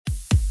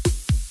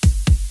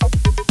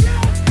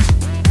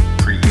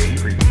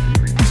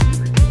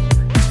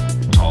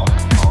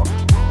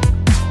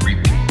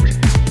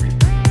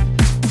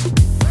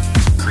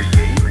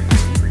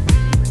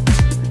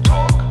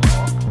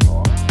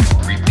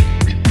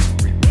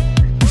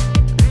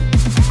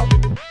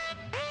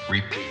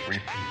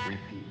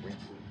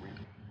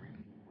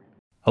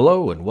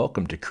Hello and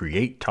welcome to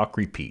Create, Talk,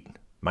 Repeat.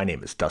 My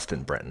name is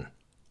Dustin Brenton.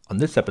 On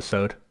this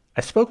episode,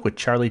 I spoke with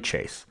Charlie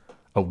Chase,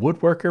 a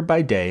woodworker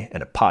by day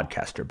and a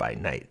podcaster by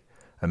night,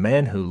 a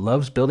man who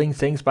loves building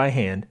things by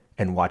hand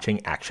and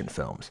watching action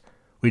films.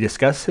 We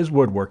discuss his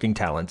woodworking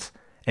talents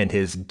and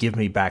his Give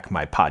Me Back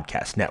My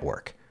Podcast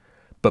network.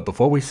 But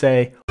before we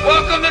say,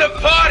 "Welcome to the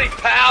party,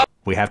 pal,"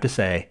 we have to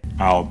say,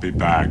 "I'll be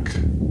back."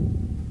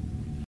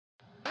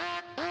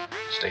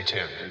 Stay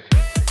tuned.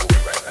 We'll be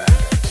right back.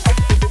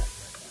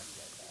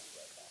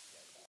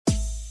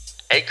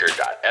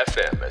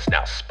 Anchor.fm is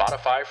now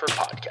Spotify for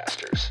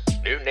podcasters.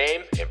 New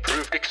name,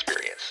 improved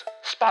experience.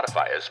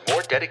 Spotify is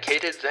more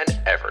dedicated than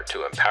ever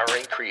to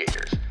empowering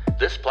creators.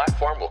 This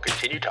platform will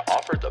continue to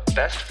offer the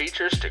best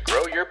features to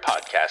grow your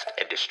podcast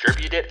and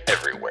distribute it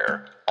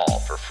everywhere, all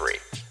for free.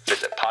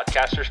 Visit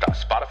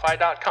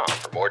podcasters.spotify.com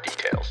for more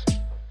details.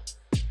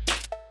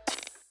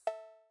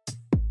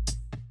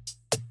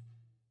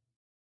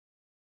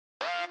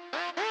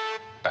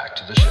 Back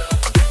to the show.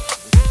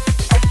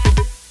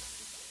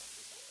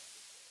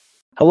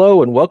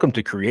 hello and welcome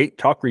to Create,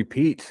 Talk,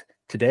 Repeat.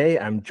 Today,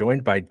 I'm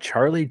joined by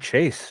Charlie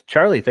Chase.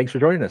 Charlie, thanks for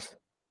joining us.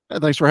 Hey,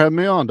 thanks for having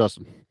me on,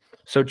 Dustin.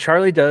 So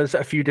Charlie does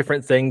a few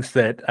different things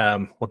that,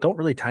 don't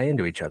really tie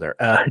into each other.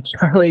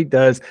 Charlie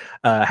has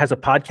a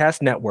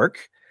podcast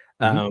network,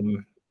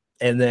 and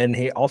then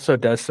he also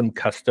does some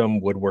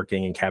custom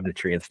woodworking and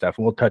cabinetry and stuff.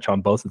 And we'll touch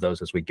on both of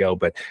those as we go.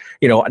 But,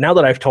 now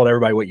that I've told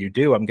everybody what you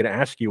do, I'm going to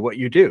ask you what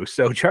you do.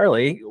 So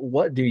Charlie,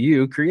 what do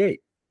you create?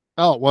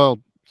 Oh, well,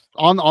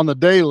 on the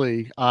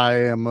daily, I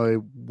am a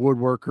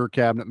woodworker,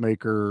 cabinet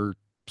maker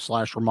 /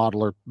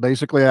 remodeler.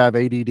 Basically, I have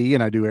ADD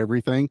and I do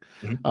everything.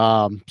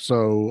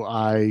 So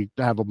I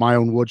have my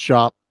own wood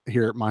shop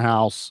here at my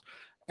house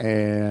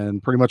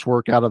and pretty much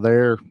work out of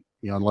there,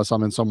 unless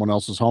I'm in someone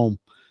else's home.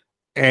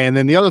 And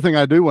then the other thing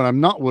I do when I'm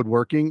not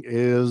woodworking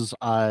is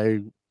I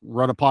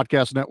run a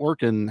podcast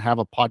network and have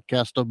a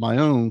podcast of my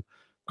own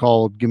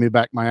called Give Me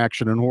Back My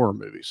Action and Horror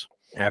Movies.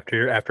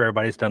 After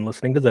everybody's done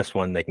listening to this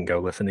one, they can go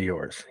listen to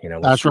yours.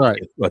 That's right.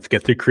 Let's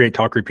get through Create,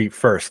 Talk, Repeat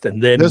first,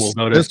 and then we'll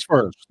go to this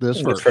first. This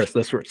first.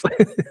 That's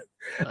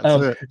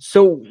it.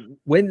 So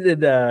when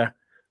did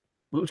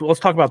let's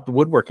talk about the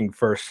woodworking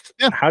first.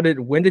 Yeah.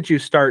 When did you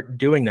start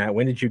doing that?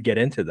 When did you get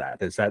into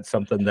that? Is that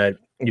something that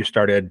you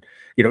started,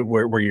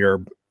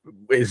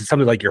 is it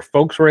something like your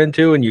folks were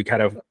into and you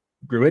kind of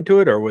grew into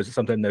it, or was it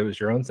something that was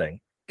your own thing?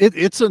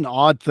 It's an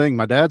odd thing.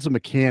 My dad's a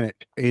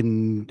mechanic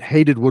and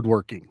hated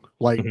woodworking,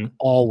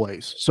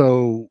 always.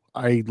 So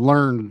I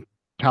learned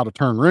how to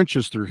turn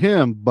wrenches through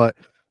him. But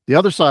the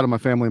other side of my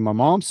family, my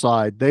mom's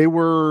side, they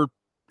were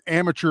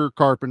amateur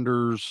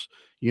carpenters,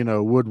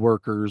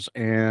 woodworkers,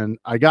 and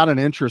I got an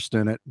interest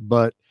in it,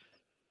 but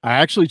I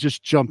actually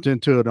just jumped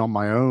into it on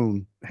my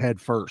own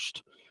head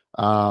first.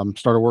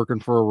 Started working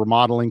for a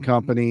remodeling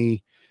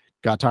company,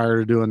 got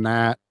tired of doing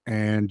that,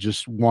 and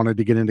just wanted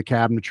to get into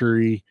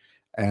cabinetry.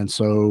 And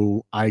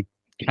so I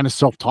kind of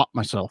self-taught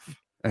myself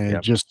and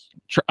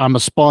I'm a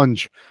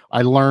sponge.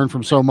 I learned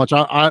from so much.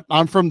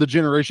 I'm from the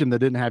generation that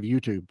didn't have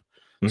YouTube.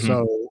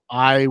 So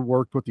I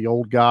worked with the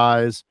old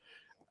guys.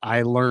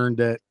 I learned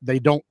that they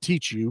don't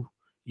teach you.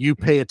 You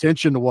pay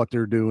attention to what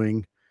they're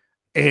doing,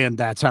 and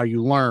that's how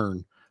you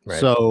learn. Right.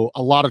 So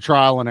a lot of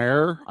trial and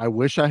error. I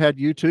wish I had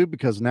YouTube,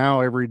 because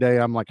now every day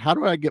I'm like, how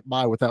do I get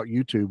by without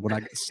YouTube when I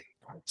get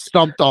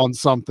stumped on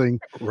something?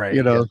 Right.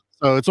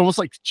 So it's almost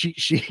like cheat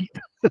sheet.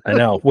 I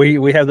know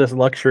we have this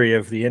luxury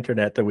of the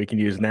internet that we can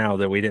use now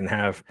that we didn't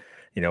have,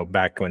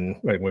 back when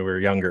we were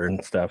younger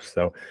and stuff.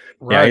 So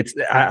right.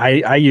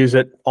 I use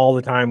it all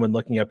the time when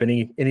looking up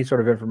any sort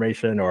of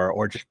information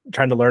or just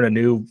trying to learn a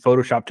new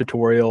Photoshop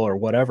tutorial or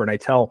whatever. And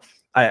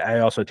I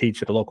also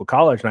teach at a local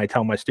college, and I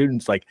tell my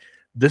students, like,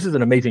 this is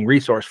an amazing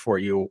resource for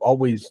you.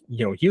 Always,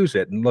 use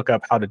it and look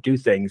up how to do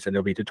things, and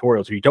there'll be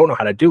tutorials. If you don't know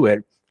how to do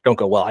it, don't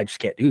go, well, I just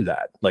can't do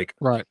that. Like,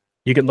 right.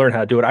 You can learn how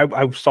to do it.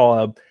 I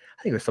saw, I think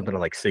it was something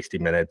like 60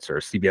 Minutes or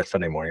CBS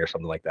Sunday Morning or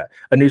something like that,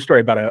 a news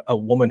story about a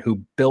woman who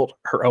built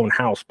her own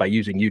house by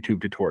using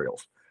YouTube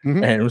tutorials.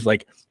 And it was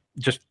like,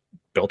 just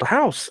built a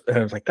house. And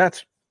I was like,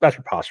 that's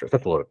preposterous.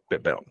 That's a little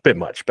bit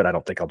much, but I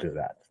don't think I'll do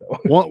that.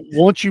 So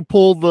once you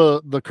pull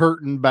the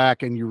curtain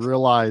back and you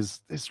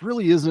realize this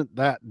really isn't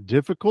that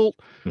difficult,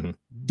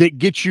 that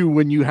gets you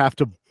when you have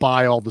to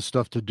buy all the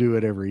stuff to do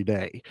it every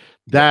day.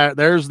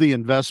 There's the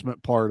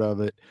investment part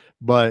of it.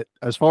 But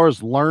as far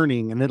as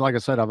learning, and then, like I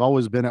said, I've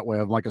always been that way.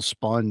 I'm like a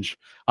sponge.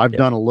 I've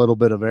done a little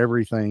bit of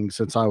everything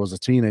since I was a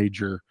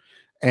teenager.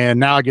 And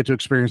now I get to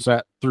experience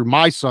that through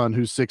my son,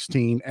 who's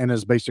 16 and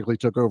has basically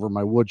took over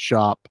my wood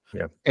shop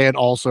and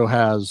also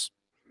has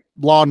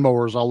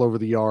lawnmowers all over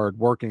the yard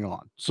working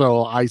on.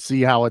 So I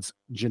see how it's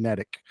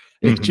genetic.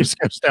 It just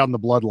goes down the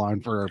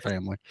bloodline for our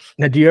family.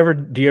 Now, do you ever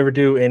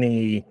do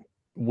any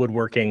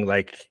woodworking,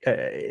 like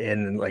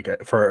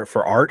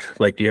for art?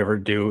 Like, do you ever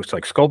do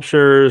like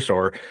sculptures,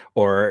 or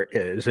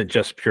is it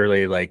just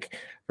purely like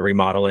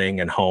remodeling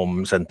and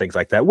homes and things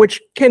like that,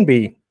 which can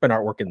be an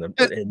artwork in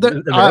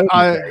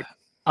the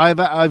I've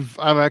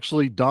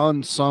actually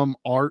done some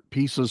art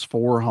pieces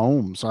for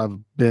homes. I've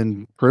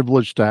been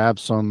privileged to have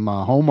some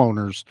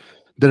homeowners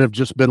that have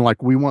just been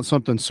like, we want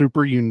something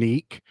super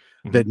unique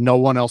Mhm. that no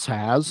one else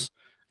has,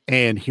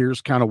 and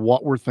here's kind of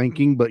what we're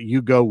thinking, but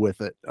you go with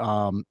it.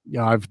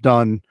 I've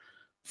done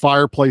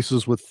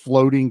fireplaces with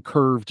floating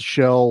curved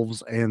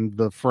shelves, and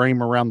the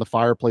frame around the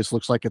fireplace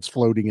looks like it's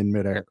floating in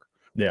midair.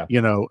 Yeah.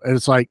 And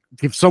it's like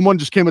if someone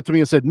just came up to me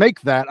and said,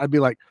 "Make that," I'd be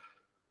like,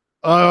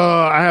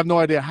 I have no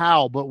idea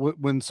how, but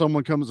when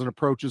someone comes and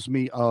approaches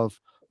me of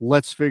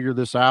let's figure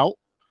this out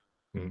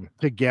Mhm.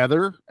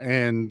 together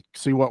and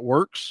see what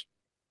works,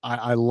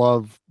 I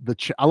love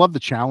I love the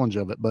challenge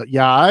of it. But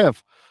yeah,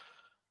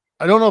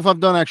 I don't know if I've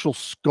done actual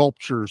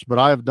sculptures, but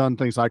I have done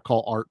things I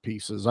call art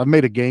pieces. I've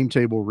made a game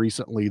table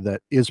recently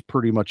that is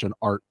pretty much an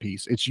art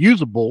piece. It's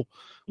usable,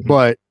 Mhm.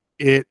 but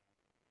it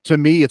to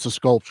me it's a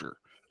sculpture.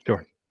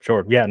 Sure.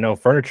 Sure. Yeah. No,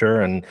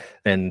 furniture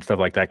and stuff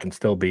like that can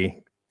still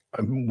be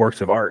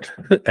works of art.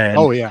 And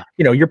Oh yeah.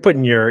 you're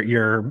putting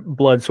your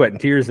blood, sweat, and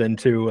tears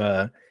into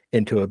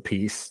a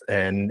piece,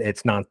 and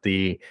it's not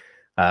the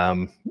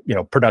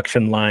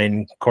production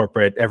line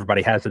corporate.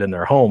 Everybody has it in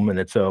their home, and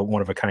it's a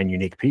one of a kind,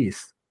 unique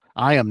piece.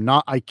 I am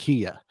not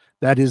IKEA.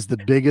 That is the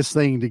biggest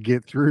thing to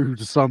get through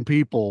to some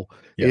people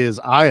Yeah. is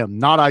I am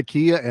not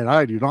IKEA and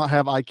I do not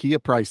have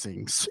IKEA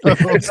pricing. So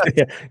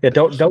Yeah. Yeah.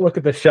 Don't look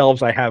at the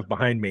shelves I have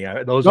behind me.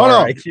 Those no, are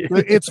no, IKEA.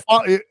 it's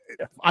fine.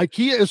 Yeah.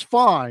 IKEA is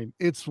fine.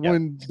 It's Yeah.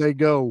 when they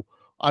go,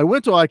 I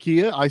went to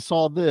IKEA, I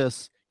saw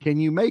this. Can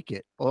you make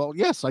it? Well,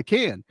 yes, I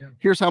can. Yeah.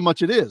 Here's how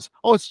much it is.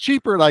 Oh, it's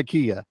cheaper at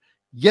IKEA.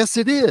 Yes,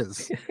 it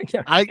is.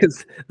 Yeah, I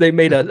because they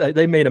made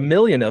a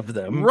million of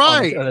them on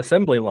right. an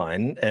assembly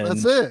line,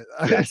 That's and it.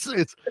 yeah,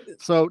 It's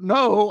so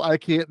no, I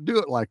can't do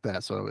it like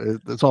that. So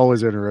it's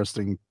always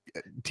interesting.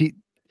 Te-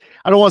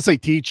 I don't want to say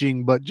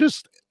teaching, but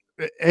just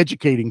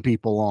educating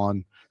people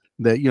on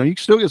that. You can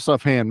still get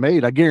stuff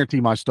handmade. I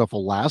guarantee my stuff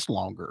will last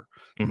longer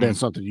hmm than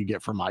something you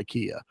get from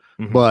IKEA.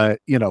 hmm But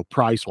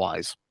price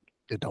wise,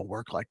 it don't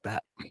work like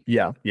that.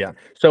 yeah, yeah.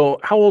 So,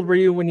 how old were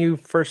you when you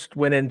first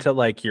went into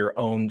like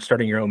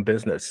starting your own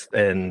business,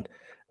 and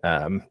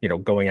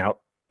going out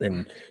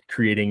and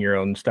creating your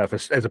own stuff,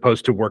 as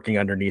opposed to working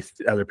underneath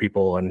other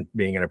people and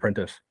being an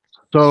apprentice?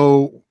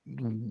 So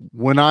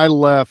when I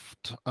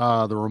left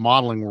the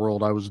remodeling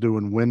world, I was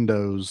doing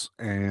windows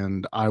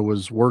and I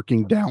was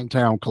working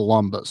downtown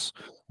Columbus,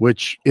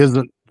 which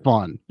isn't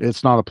fun.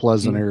 It's not a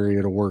pleasant Mhm.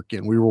 area to work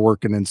in. We were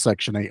working in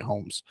Section 8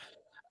 homes.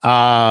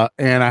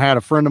 And I had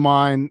a friend of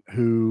mine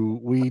who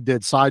we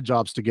did side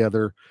jobs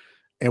together,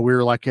 and we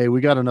were like, hey,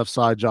 we got enough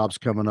side jobs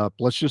coming up.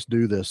 Let's just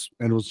do this.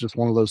 And it was just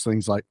one of those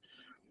things like,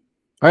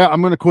 hey,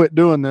 I'm going to quit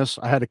doing this.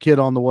 I had a kid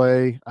on the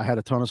way. I had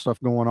a ton of stuff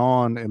going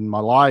on in my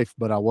life,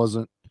 but I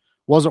wasn't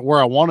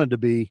where I wanted to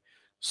be.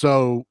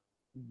 So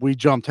we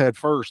jumped head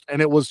first, and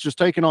it was just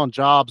taking on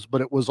jobs, but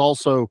it was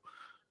also,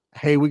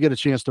 hey, we get a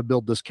chance to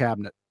build this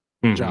cabinet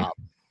Mhm. job,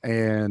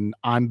 and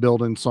I'm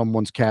building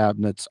someone's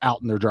cabinets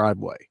out in their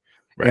driveway,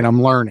 and Right.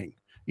 I'm learning.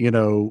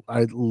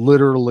 I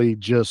literally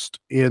just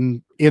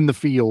in the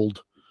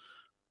field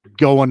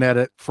going at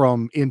it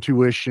from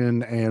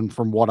intuition and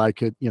from what I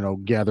could,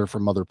 gather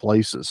from other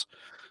places.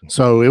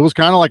 So it was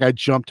kind of like I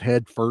jumped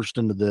head first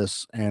into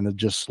this and it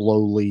just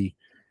slowly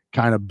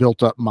kind of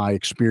built up my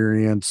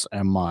experience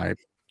and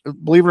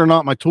believe it or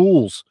not, my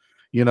tools.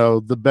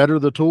 The better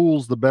the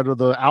tools, the better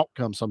the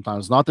outcome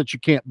sometimes. Not that you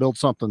can't build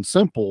something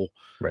simple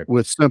Right.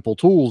 with simple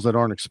tools that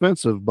aren't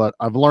expensive, but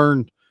I've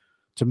learned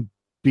to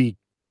be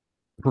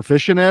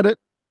proficient at it.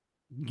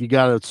 You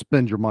got to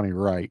spend your money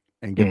right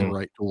and get the Mhm.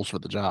 right tools for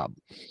the job.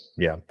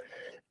 Yeah.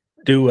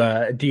 Do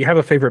you have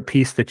a favorite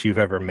piece that you've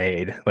ever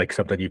made, like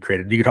something you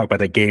created? You can talk about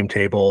the game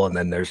table, and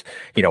then there's,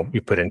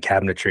 you put in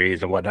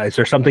cabinetries and whatnot. Is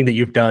there something that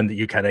you've done that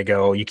you kind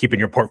of you keep in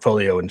your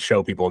portfolio and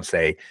show people and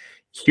say,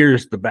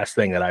 here's the best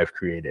thing that I've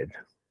created?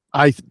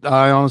 I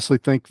honestly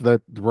think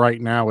that right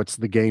now it's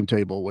the game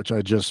table, which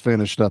I just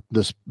finished up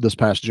this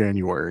past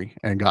January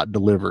and got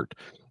delivered.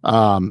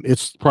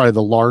 It's probably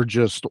the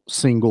largest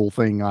single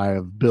thing I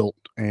have built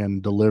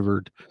and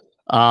delivered.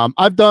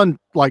 I've done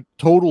like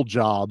total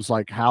jobs,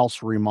 like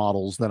house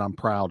remodels that I'm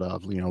proud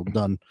of.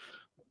 Done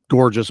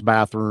gorgeous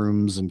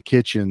bathrooms and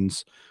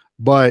kitchens,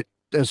 but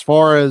as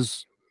far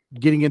as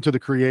getting into the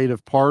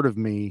creative part of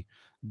me,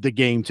 the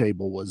game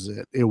table was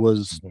it. It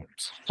was Mhm.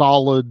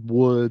 solid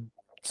wood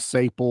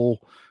Saple,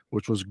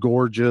 which was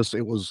gorgeous.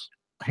 It was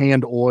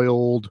hand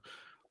oiled,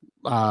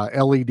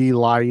 LED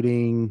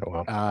lighting.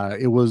 Oh, wow.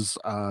 It was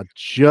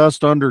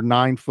just under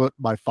 9 foot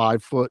by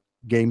 5 foot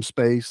game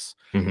space,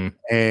 hmm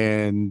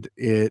and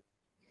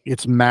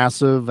it's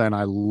massive, and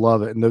I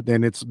love it.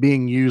 And it's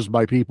being used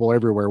by people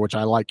everywhere, which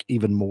I like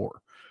even more.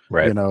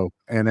 Right.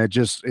 And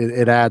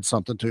it adds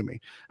something to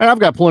me. And I've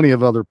got plenty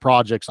of other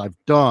projects I've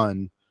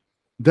done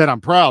that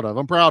I'm proud of.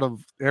 I'm proud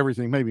of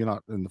everything, maybe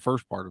not in the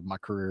first part of my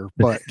career,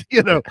 but I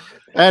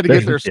had to get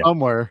There's there yeah.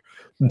 somewhere.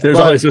 There's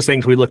But always those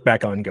things we look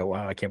back on and go,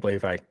 wow, I can't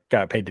believe I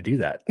got paid to do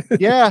that.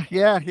 yeah,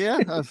 yeah,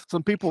 yeah.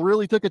 Some people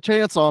really took a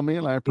chance on me,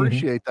 and I Mhm.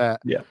 appreciate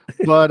that. Yeah.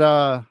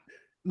 But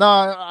No,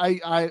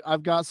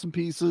 I've got some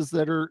pieces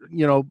that are,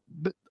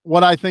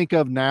 what I think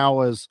of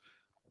now as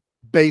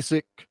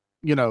basic,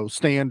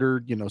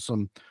 standard,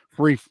 some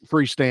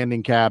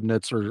freestanding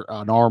cabinets or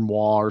an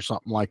armoire or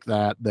something like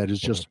that. That is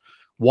just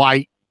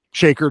white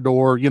shaker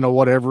door,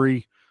 what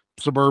every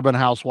suburban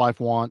housewife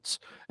wants,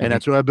 and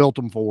that's who I built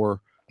them for.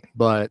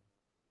 But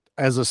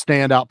as a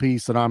standout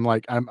piece,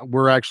 that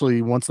we're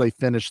actually, once they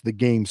finish the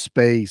game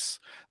space,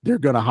 they're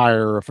going to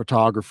hire a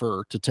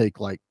photographer to take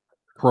like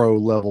pro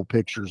level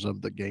pictures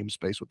of the game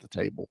space with the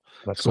table.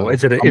 That's So cool.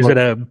 Is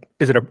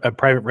it a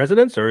private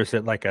residence, or is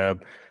it like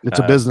it's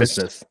a business.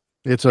 business?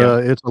 It's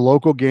a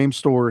local game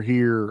store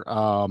here.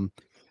 And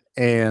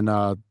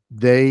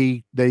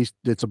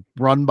it's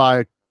run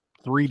by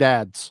three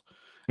dads,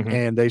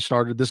 and they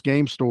started this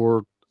game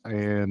store,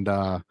 and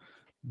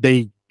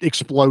they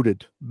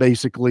exploded.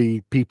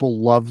 Basically,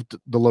 people loved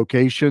the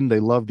location, they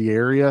loved the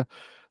area.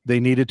 They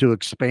needed to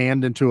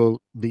expand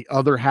into the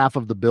other half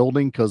of the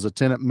building because a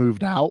tenant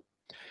moved out,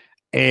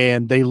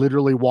 and they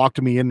literally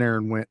walked me in there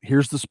and went,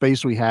 "Here's the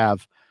space we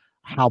have.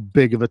 How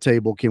big of a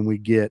table can we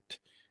get?"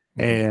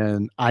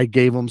 And I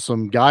gave them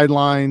some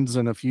guidelines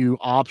and a few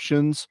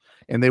options,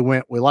 and they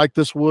went, "We like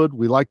this wood,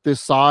 we like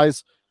this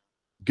size,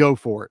 go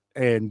for it."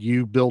 And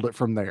you build it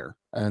from there.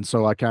 And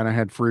so I kind of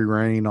had free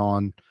reign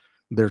on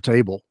their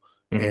table,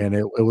 and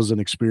it was an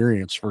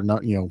experience for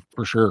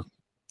sure.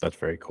 That's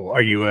very cool.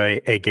 Are you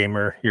a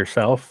gamer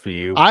yourself?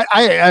 I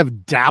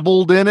have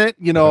dabbled in it.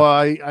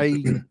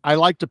 I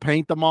like to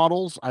paint the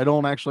models. I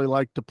don't actually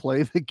like to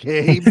play the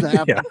game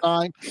half the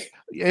time.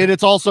 And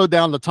it's also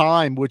down to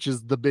time, which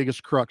is the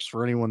biggest crux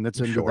for anyone that's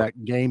into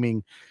that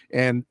gaming.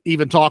 And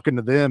even talking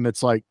to them,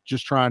 it's like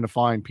just trying to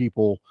find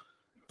people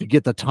to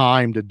get the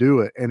time to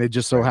do it. And it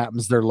just so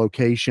happens their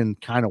location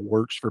kind of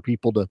works for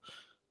people to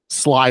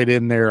slide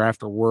in there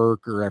after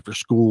work or after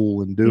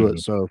school and do it.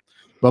 So,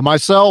 but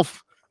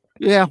myself,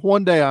 yeah,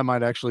 one day I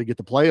might actually get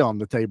to play on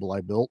the table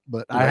I built,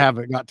 but I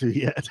haven't got to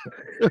yet.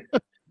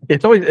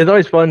 It's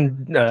always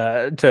fun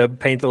to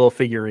paint the little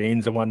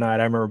figurines and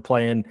whatnot. I remember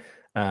playing.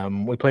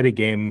 We played a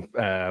game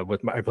I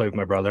played with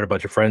my brother and a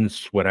bunch of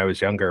friends when I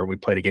was younger. We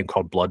played a game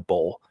called Blood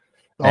Bowl.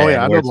 Oh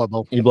yeah, I know Blood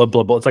Bowl.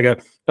 Blood Bowl. It's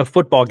like a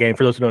football game.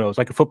 For those who don't know, it's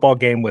like a football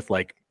game with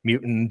like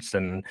mutants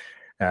and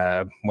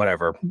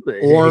whatever,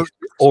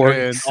 orcs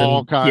and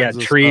all kinds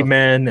of tree stuff.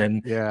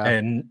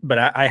 Men but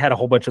I had a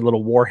whole bunch of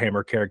little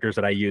Warhammer characters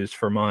that I used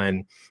for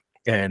mine,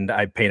 and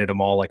I painted them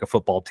all like a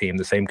football team,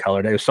 the same color.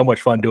 And it was so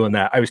much fun doing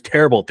that. I was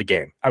terrible at the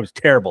game. I was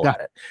terrible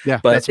at it. Yeah,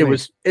 but it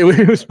was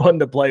fun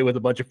to play with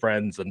a bunch of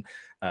friends and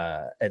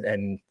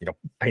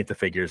paint the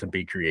figures and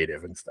be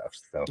creative and stuff.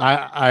 So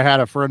I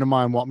had a friend of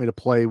mine want me to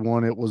play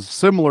one. It was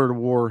similar to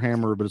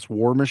Warhammer, but it's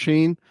War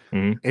Machine,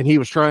 and he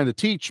was trying to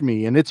teach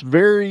me, and it's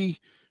very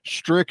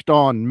strict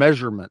on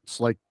measurements.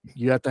 Like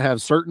you have to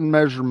have certain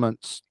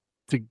measurements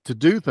to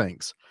do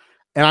things.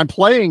 And I'm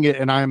playing it,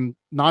 and I'm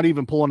not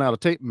even pulling out a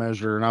tape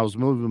measure, and I was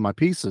moving my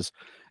pieces,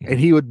 and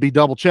he would be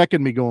double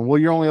checking me, going, "Well,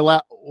 you're only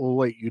allowed." Well,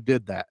 wait, you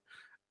did that.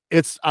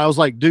 I was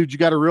like, dude, you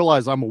got to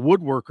realize I'm a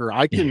woodworker.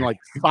 I can like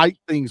fight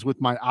things with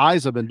my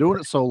eyes. I've been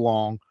doing it so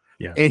long.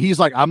 Yeah. And he's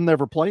like, "I'm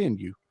never playing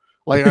you.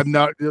 Like, I'm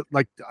not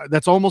like,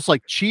 that's almost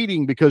like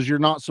cheating, because you're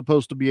not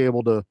supposed to be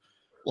able to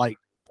like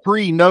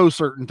know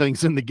certain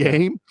things in the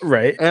game."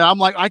 Right. And I'm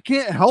like, I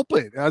can't help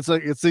it. I was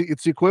like,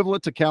 it's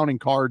equivalent to counting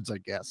cards, I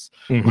guess.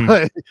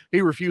 But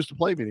he refused to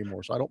play me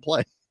anymore, so I don't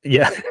play.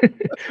 Yeah.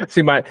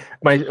 See, my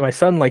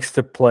son likes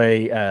to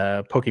play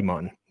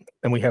Pokemon,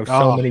 and we have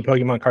so many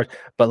Pokemon cards.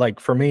 But like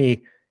for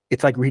me,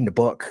 it's like reading a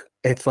book.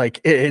 It's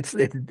like it's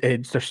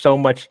there's so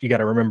much you got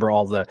to remember,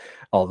 all the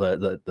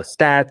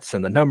stats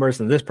and the numbers,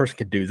 and this person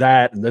can do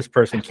that, and this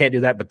person can't do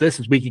that, but this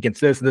is weak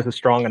against this, and this is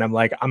strong. And I'm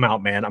like, I'm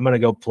out, man. I'm gonna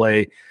go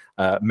play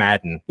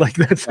Madden. Like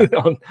that's on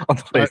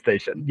the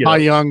PlayStation. My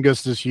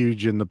youngest is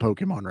huge in the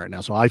Pokemon right now,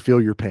 so I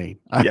feel your pain.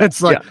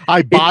 It's like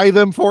I buy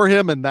them for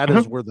him, and that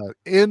is where the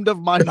end of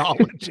my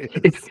knowledge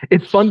is.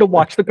 It's fun to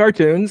watch the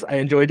cartoons. I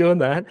enjoy doing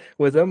that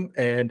with him.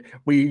 And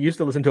we used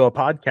to listen to a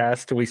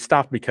podcast. We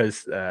stopped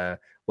because a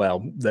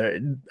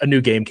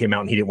new game came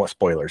out and he didn't want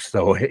spoilers,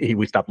 so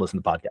we stopped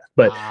listening to podcasts.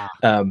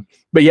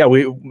 But yeah,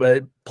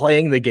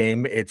 playing the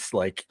game, it's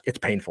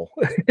painful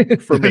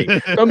for me.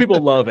 Some people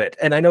love it,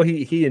 and I know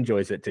he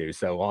enjoys it too.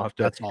 So I'll have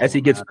to, as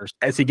he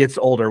gets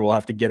older, we'll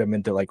have to get him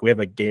into, like, we have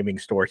a gaming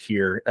store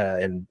here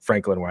in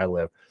Franklin where I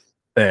live,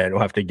 and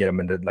we'll have to get him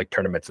into like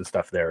tournaments and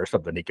stuff there, or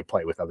something he can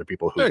play with other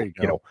people who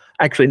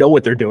actually know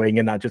what they're doing,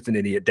 and not just an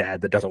idiot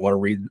dad that doesn't want to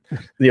read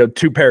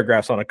 2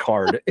 paragraphs on a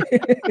card.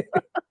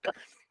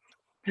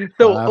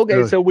 So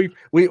okay, so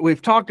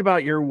we've talked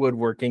about your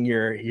woodworking,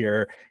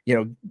 your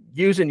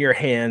using your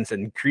hands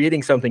and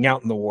creating something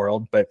out in the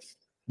world, but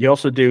you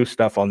also do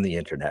stuff on the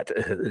internet,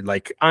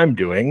 like I'm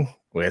doing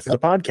with the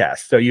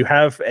podcast. So you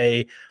have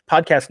a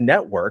podcast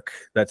network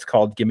that's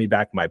called Give Me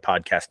Back My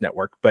Podcast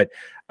Network, but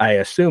I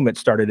assume it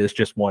started as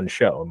just one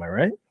show. Am I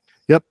right?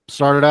 Yep.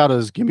 Started out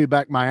as Give Me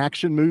Back My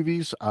Action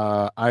Movies.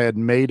 I had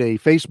made a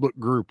Facebook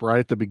group right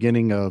at the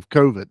beginning of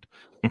COVID.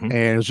 And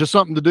it's just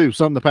something to do,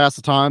 something to pass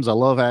the times. I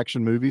love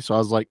action movies. So I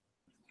was like,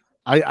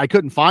 I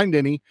couldn't find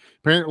any.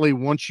 Apparently,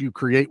 once you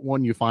create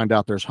one, you find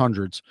out there's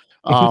hundreds.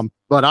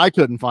 But I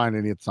couldn't find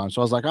any at the time.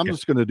 So I was like, I'm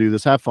just going to do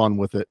this, have fun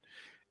with it.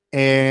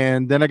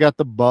 And then I got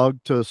the bug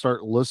to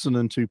start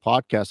listening to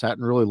podcasts. I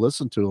hadn't really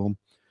listened to them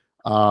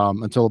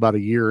until about a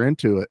year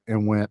into it,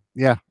 and went,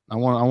 yeah, I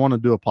want to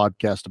do a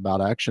podcast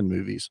about action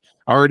movies.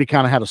 I already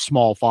kind of had a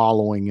small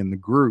following in the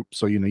group,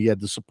 so you had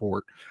the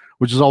support,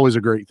 which is always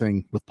a great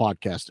thing with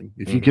podcasting.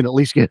 If you can at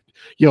least get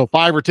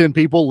 5 or 10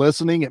 people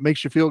listening, it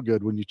makes you feel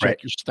good when you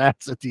check your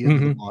stats at the end of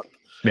the month.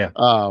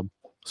 Yeah.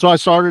 So I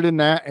started in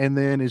that, and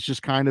then it's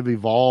just kind of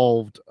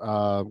evolved.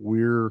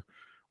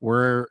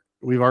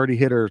 We've already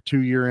hit our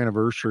 2-year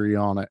anniversary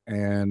on it,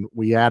 and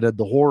we added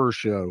the horror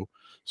show.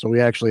 So we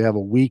actually have a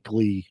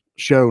weekly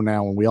show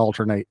now, and we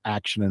alternate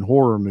action and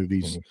horror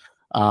movies.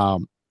 So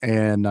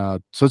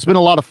it's been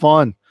a lot of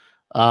fun.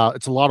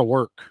 It's a lot of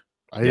work.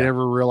 I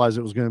never realized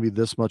it was going to be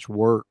this much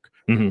work.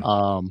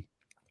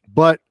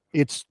 But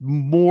it's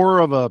more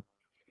of a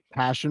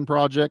passion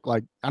project.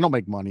 Like, I don't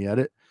make money at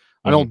it.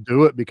 I don't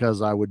do it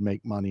because I would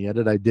make money at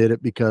it. I did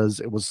it because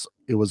it was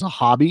a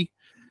hobby.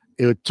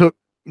 It took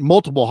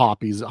multiple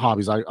hobbies. I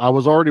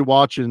was already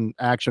watching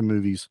action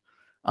movies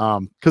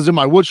because in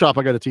my wood shop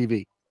I got a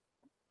TV,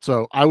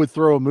 so I would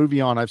throw a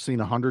movie on I've seen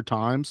 100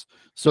 times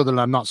so that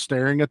I'm not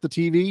staring at the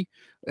TV,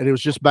 and it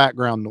was just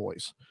background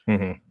noise.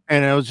 And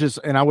it was just,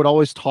 and I would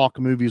always talk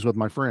movies with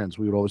my friends.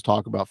 We would always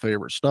talk about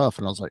favorite stuff,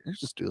 and I was like, let's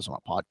just do this on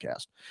a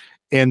podcast.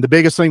 And the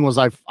biggest thing was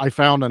I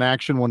found an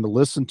action one to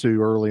listen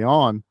to early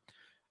on,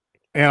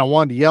 and I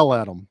wanted to yell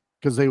at them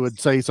because they would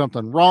say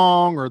something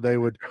wrong, or they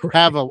would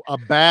have a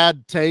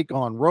bad take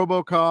on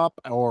RoboCop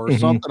or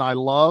something I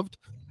loved.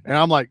 And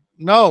I'm like,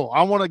 no,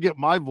 I want to get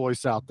my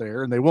voice out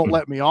there, and they won't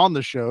let me on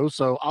the show.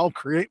 So I'll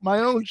create my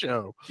own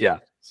show. Yeah.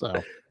 So,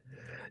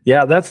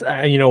 yeah, that's,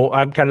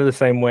 I'm kind of the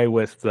same way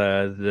with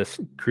this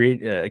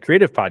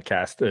creative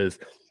podcast is,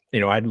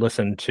 I'd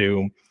listened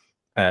to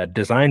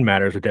Design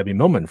Matters with Debbie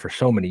Millman for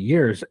so many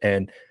years,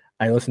 and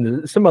I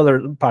listened to some other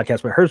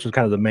podcasts, but hers was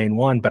kind of the main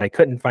one, but I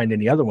couldn't find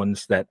any other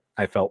ones that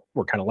I felt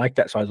were kind of like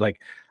that. So I was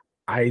like,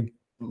 I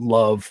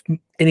love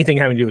anything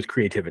having to do with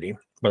creativity,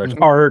 whether it's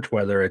art,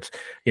 whether it's,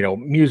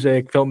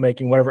 music,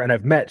 filmmaking, whatever. And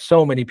I've met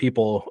so many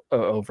people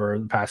over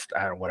the past,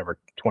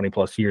 20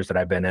 plus years that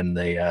I've been in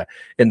the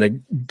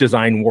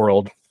design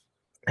world.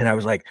 And I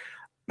was like,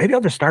 maybe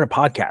I'll just start a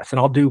podcast and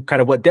I'll do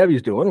kind of what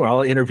Debbie's doing, where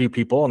I'll interview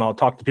people and I'll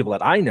talk to people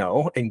that I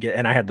know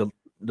and I had the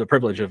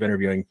privilege of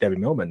interviewing Debbie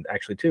Millman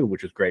actually too,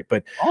 which is great.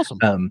 But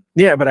awesome.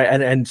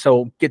 But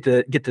so get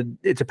to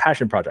it's a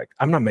passion project.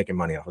 I'm not making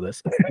money off of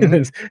this.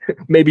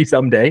 Maybe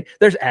someday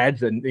there's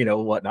ads and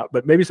whatnot,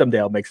 but maybe someday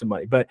I'll make some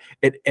money. But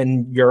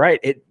and you're right.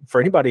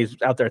 For anybody who's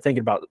out there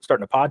thinking about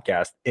starting a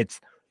podcast,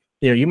 it's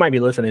you might be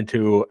listening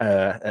to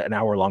an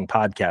hour-long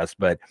podcast,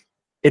 but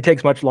it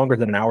takes much longer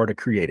than an hour to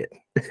create it.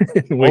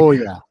 We'll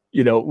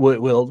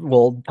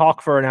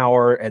talk for an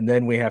hour, and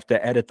then we have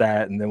to edit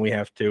that, and then we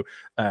have to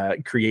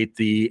create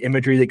the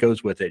imagery that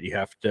goes with it. You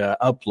have to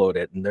upload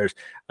it, and there's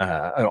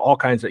all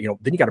kinds of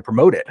then you got to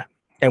promote it.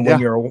 And when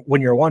you're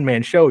a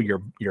one-man show,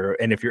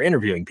 and if you're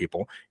interviewing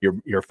people,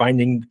 you're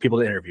finding people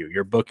to interview,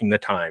 you're booking the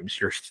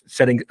times, you're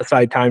setting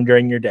aside time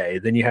during your day,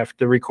 then you have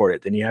to record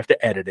it, then you have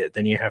to edit it,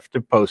 then you have to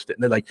post it,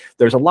 and then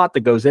there's a lot that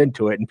goes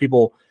into it, and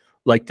people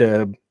like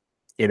to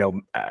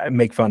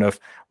make fun of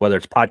whether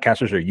it's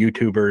podcasters or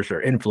YouTubers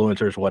or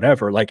influencers,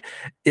 whatever. Like,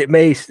 it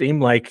may seem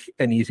like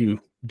an easy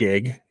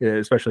gig,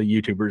 especially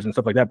YouTubers and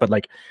stuff like that. But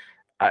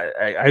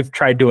I've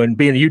tried being a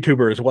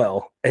YouTuber as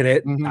well.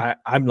 And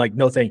I'm like,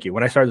 no, thank you.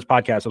 When I started this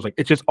podcast, I was like,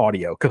 it's just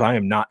audio, because I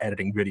am not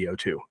editing video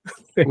too.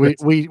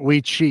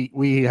 we cheat.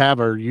 We have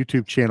our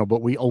YouTube channel,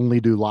 but we only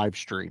do live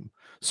stream.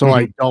 So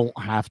I don't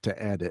have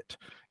to edit.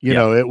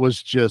 It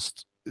was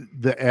just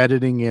the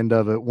editing end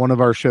of it. One of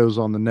our shows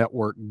on the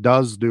network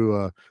does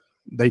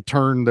they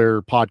turn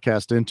their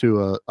podcast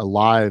into a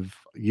live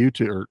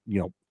YouTube, or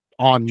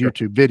on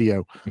YouTube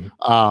video.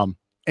 And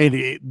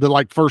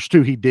the first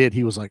 2 he did,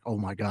 he was like, oh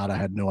my God, I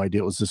had no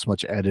idea it was this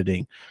much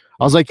editing.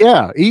 I was like,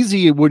 yeah,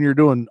 easy. When you're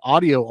doing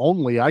audio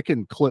only, I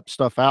can clip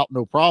stuff out,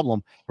 no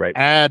problem. Right.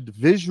 Add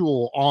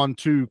visual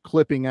onto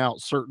clipping out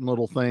certain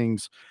little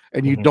things,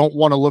 and you don't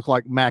want to look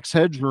like Max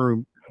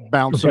Headroom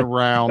bouncing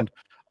around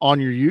on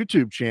your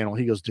YouTube channel.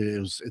 He goes,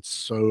 dude, it's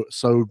so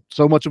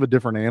much of a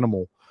different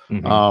animal.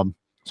 So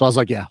I was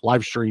like, yeah,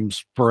 live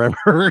streams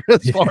forever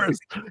as far as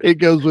it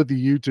goes with the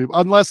YouTube,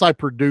 unless I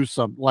produce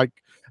something, like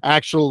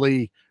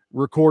actually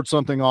record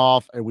something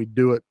off and we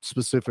do it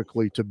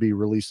specifically to be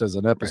released as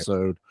an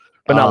episode.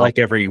 But not like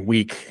every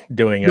week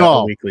doing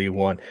a weekly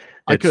one.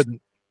 I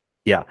couldn't.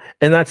 Yeah.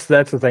 And that's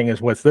the thing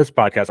is with this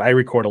podcast, I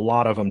record a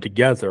lot of them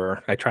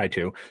together. I try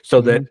to,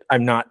 so that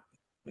I'm not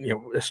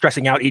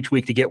stressing out each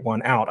week to get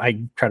one out.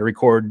 I try to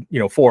record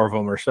 4 of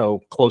them or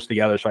so close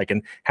together, so I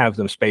can have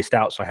them spaced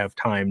out, so I have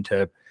time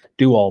to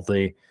do all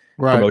the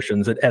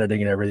promotions and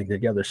editing and everything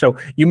together. So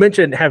you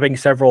mentioned having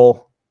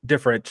several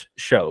different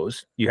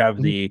shows. You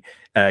have the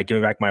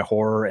Giving Back My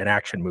Horror and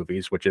Action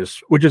Movies, which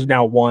is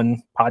now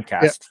one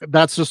podcast. Yeah,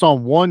 that's just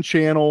on one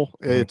channel.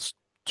 It's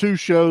 2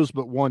 shows,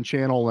 but 1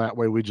 channel. That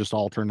way we just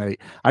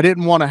alternate. I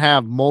didn't want to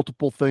have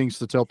multiple things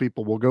to tell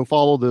people, well, go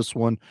follow this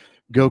one,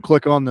 go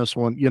click on this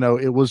one. You know,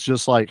 it was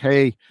just like,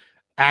 hey,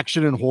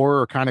 action and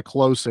horror are kind of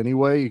close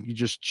anyway. You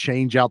just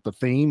change out the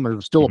theme.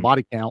 There's still a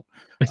body count.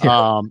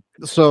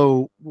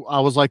 So I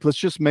was like, let's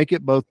just make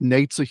it both.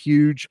 Nate's a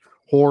huge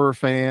horror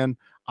fan.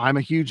 I'm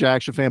a huge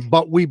action fan,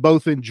 but we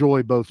both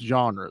enjoy both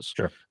genres.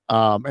 Sure.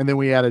 And then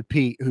we added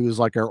Pete, who is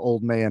like our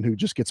old man who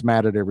just gets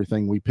mad at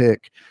everything we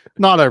pick.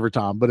 Not every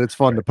time, but it's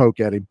fun to poke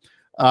at him.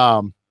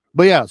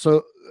 But yeah,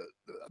 so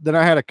then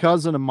I had a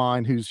cousin of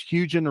mine who's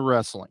huge into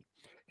wrestling.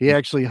 He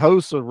actually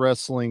hosts a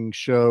wrestling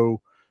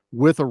show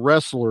with a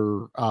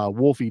wrestler,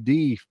 Wolfie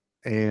D.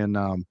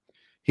 And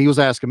he was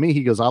asking me,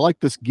 he goes, I like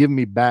this give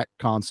me back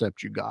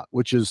concept you got,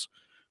 which is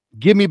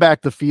give me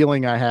back the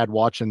feeling I had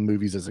watching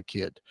movies as a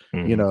kid,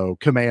 you know,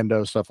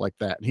 Commando, stuff like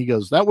that. And he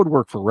goes, that would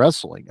work for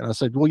wrestling. And I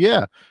said, well,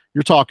 yeah,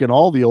 you're talking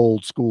all the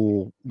old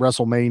school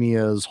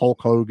WrestleManias, Hulk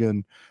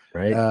Hogan.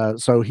 Right.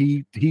 So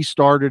he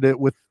started it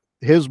with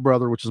his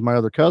brother, which is my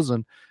other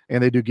cousin,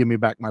 and they do give me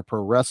back my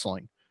pro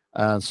wrestling.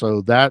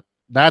 So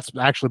that's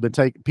actually been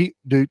taken.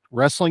 Dude,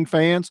 wrestling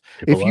fans,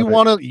 if you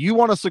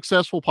want a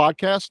successful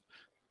podcast,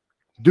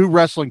 do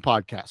wrestling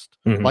podcast.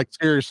 Like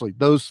seriously,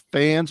 those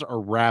fans are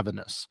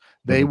ravenous.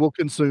 They will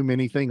consume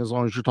anything as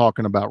long as you're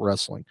talking about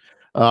wrestling.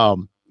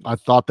 I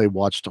thought they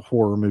watched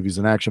horror movies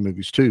and action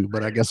movies too,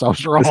 but I guess I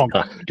was wrong.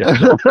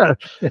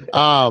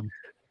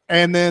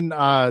 And then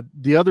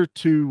the other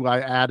 2 I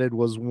added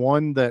was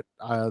one that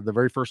the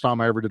very first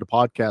time I ever did a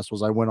podcast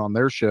was I went on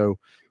their show,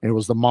 and it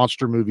was the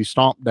monster movie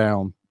Stomp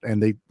Down.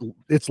 And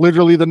it's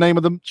literally the name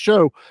of the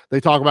show.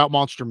 They talk about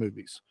monster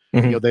movies.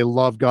 You know, they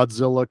love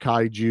Godzilla,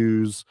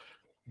 kaijus,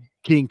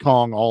 King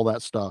Kong, all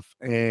that stuff.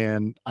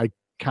 And I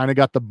kind of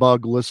got the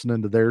bug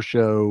listening to their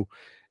show,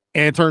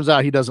 and it turns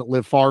out he doesn't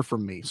live far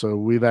from me. So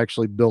we've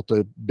actually built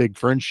a big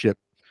friendship,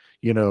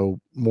 you know,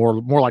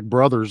 more like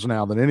brothers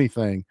now than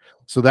anything.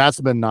 So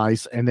that's been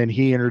nice. And then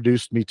he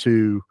introduced me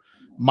to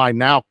my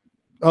now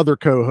other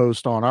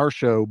co-host on our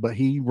show, but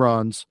he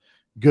runs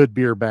Good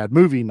Beer Bad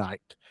Movie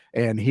Night,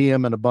 and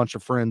him and a bunch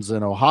of friends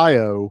in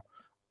Ohio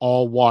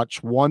all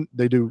watch one.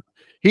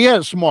 He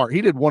had it smart.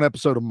 He did 1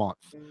 episode a month.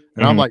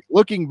 And I'm like,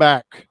 looking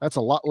back, that's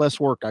a lot less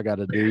work I got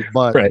to do,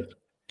 but,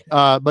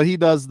 but he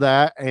does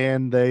that,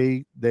 and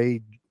they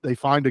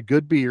find a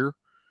good beer,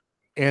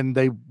 and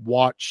they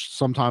watch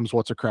sometimes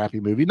what's a crappy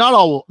movie. Not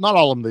all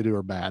of them they do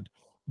are bad,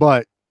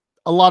 but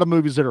a lot of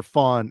movies that are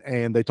fun,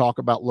 and they talk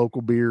about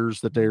local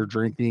beers that they're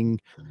drinking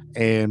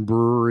and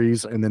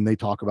breweries, and then they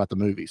talk about the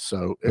movies.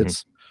 So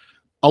it's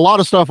a lot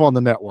of stuff on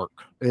the network.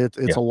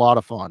 It's a lot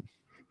of fun.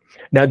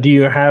 Now, do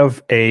you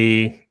have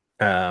a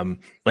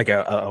like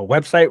a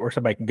website where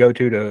somebody can go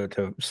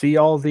to see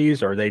all of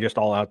these, or are they just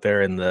all out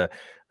there in the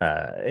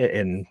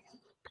in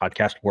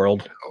podcast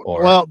world?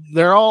 Or well,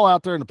 they're all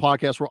out there in the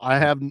podcast world. I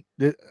have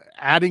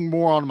adding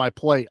more on my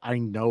plate. I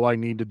know I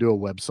need to do a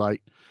website,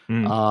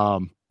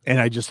 and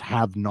I just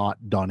have not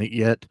done it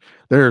yet.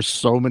 There are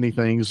so many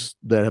things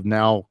that have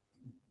now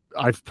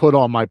I've put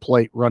on my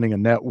plate running a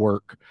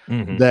network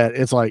that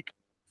it's like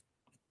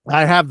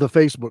I have the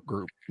Facebook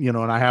group, you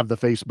know, and I have the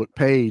Facebook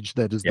page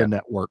that is the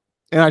network.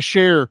 And I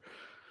share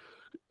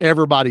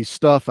everybody's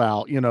stuff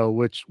out, you know,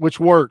 which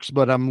works,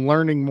 but I'm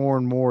learning more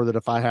and more that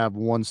if I have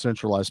one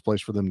centralized place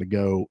for them to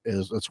go,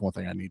 that's one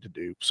thing I need to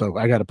do. So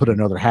I got to put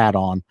another hat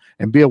on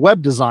and be a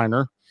web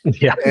designer.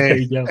 Yeah, there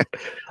you go.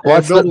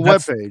 Well, build a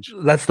web page.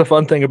 That's the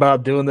fun thing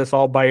about doing this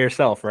all by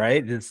yourself,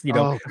 right? It's, you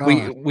know,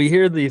 we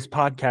hear these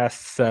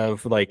podcasts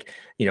of like,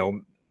 you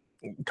know,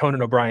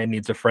 Conan O'Brien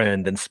needs a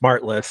friend and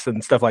Smartless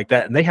and stuff like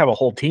that. And they have a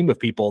whole team of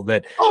people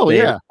that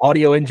have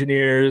audio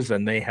engineers,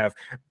 and they have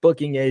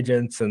booking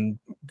agents and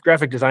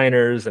graphic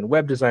designers and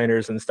web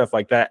designers and stuff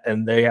like that.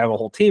 And they have a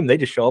whole team. They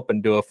just show up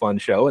and do a fun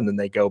show, and then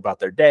they go about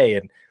their day,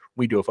 and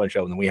we do a fun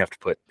show, and then we have to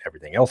put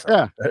everything else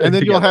on. And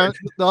then you'll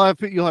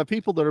have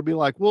people that'll be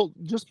like, well,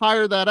 just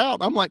hire that out.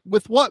 I'm like,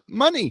 with what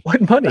money?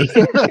 What money?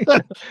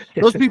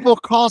 Those people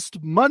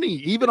cost money.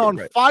 Even on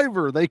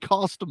Fiverr, they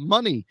cost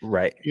money.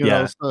 Right. You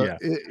know, so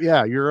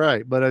you're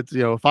right. But it's,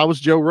 you know, if I was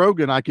Joe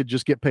Rogan, I could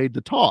just get paid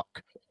to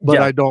talk, but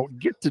I don't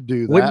get to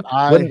do that.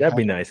 Wouldn't that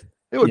be nice?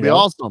 It would be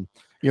awesome.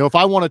 You know, if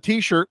I want a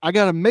t-shirt, I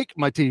got to make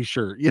my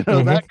t-shirt, you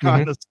know, that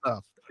kind of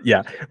stuff.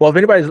 Yeah. Well,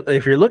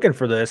 if you're looking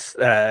for this,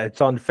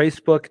 it's on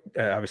Facebook,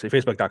 obviously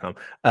facebook.com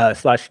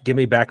 /Give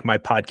Me Back My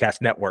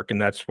Podcast Network.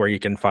 And that's where you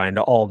can find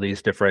all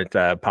these different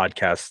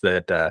podcasts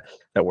that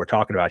we're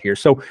talking about here.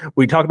 So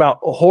we talk about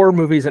horror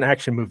movies and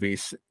action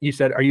movies. You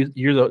said,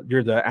 you're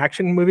the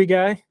action movie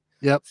guy?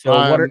 Yep. So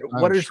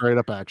what are straight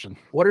up action?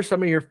 What are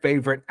some of your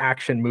favorite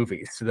action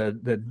movies?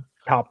 The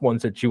top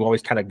ones that you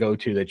always kind of go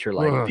to that you're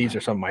like, these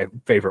are some of my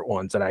favorite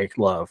ones that I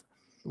love.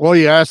 Well,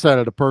 you asked that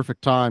at a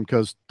perfect time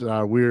because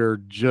we're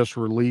just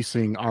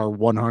releasing our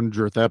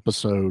 100th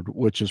episode,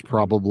 which is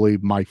probably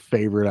my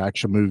favorite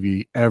action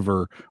movie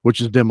ever, which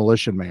is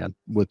Demolition Man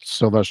with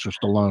Sylvester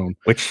Stallone.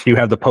 Which you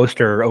have the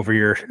poster over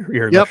your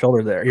Yep. left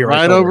shoulder there. Your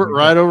right shoulder.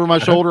 over my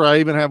shoulder. I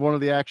even have one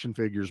of the action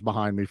figures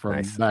behind me from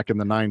Nice. back in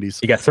the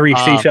 90s. You got 3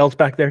 seashells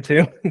back there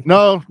too?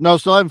 No,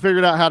 still haven't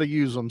figured out how to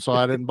use them, so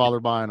I didn't bother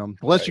buying them.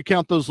 Unless you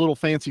count those little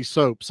fancy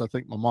soaps. I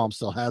think my mom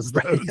still has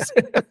those.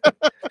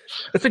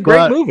 It's a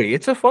great movie.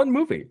 It's a fun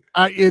movie.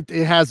 It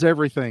has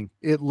everything.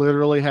 It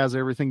literally has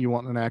everything you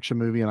want in an action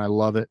movie, and I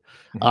love it.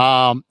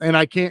 And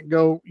I can't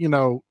go,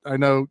 I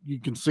know you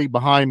can see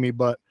behind me,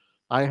 but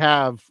I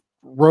have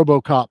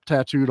RoboCop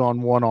tattooed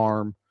on one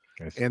arm,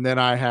 and then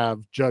I have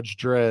Judge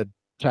Dredd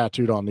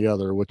tattooed on the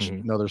other, which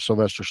another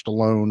Sylvester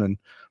Stallone and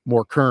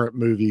more current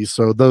movies.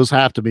 So those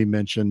have to be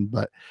mentioned.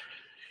 But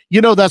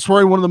that's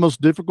probably one of the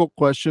most difficult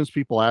questions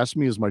people ask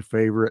me is my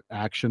favorite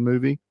action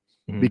movie.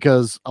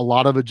 Because a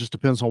lot of it just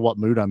depends on what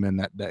mood I'm in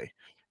that day.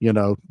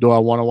 Do I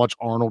want to watch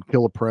Arnold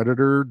kill a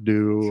predator?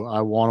 Do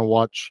I want to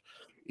watch,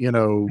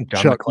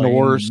 Chuck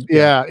Norris?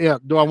 Yeah.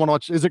 Do I want to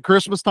watch? Is it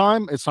Christmas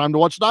time? It's time to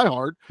watch Die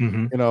Hard.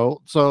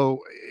 So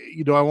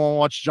do I want to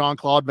watch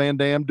Jean-Claude Van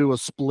Damme do a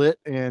split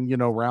and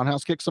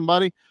roundhouse kick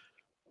somebody?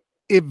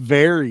 It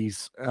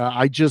varies.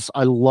 I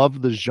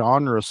love the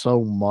genre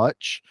so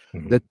much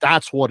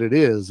that's what it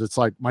is. It's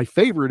like my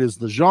favorite is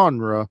the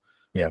genre.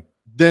 Yeah.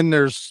 Then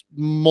there's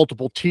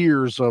multiple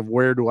tiers of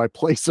where do I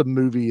place a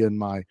movie in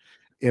my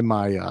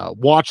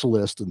watch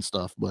list and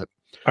stuff. But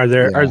are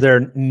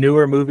there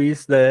newer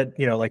movies that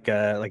like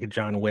a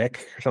John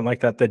Wick or something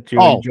like that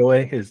you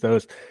enjoy? Is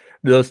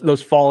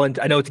those fall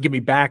into, I know it's Give Me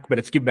Back, but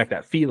it's giving back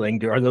that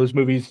feeling. Are those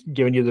movies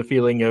giving you the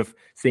feeling of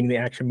seeing the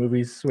action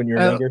movies when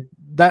you're younger?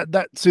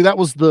 That's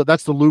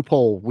the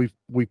loophole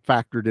we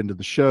factored into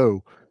the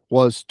show,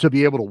 was to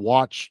be able to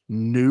watch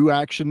new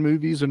action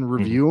movies and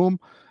review them.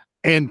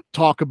 And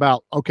talk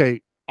about,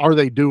 okay, are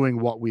they doing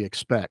what we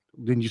expect?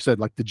 Then you said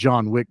like the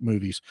John Wick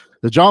movies.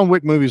 The John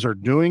Wick movies are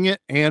doing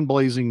it and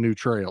blazing new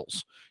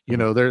trails. They're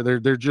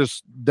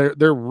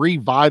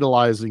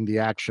revitalizing the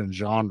action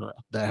genre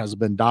that has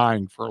been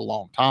dying for a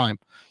long time.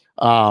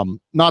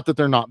 Not that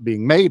they're not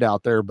being made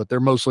out there, but they're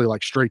mostly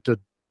like straight to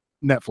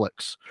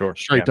Netflix,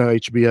 straight to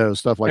HBO,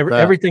 stuff like that.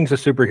 Everything's a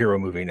superhero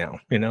movie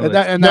now,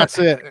 that's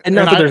it. And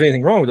not that there's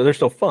anything wrong with it; they're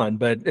still fun,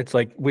 but it's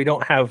like we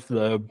don't have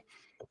the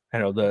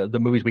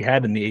movies we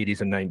had in the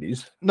 80s and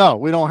 90s. No,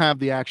 we don't have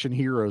the action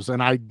heroes.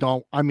 And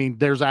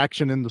there's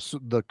action in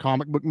the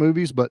comic book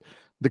movies, but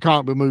the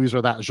comic book movies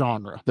are that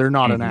genre. They're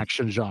not an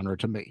action genre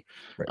to me.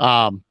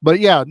 Right. But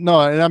yeah,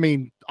 no,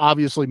 and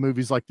obviously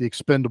movies like The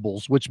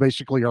Expendables, which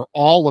basically are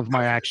all of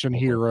my action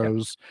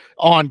heroes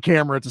on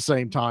camera at the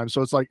same time.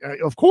 So it's like,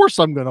 of course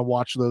I'm going to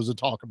watch those and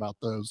talk about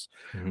those.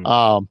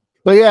 But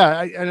yeah,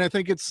 I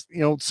think it's,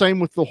 same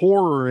with the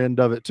horror end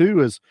of it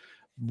too, is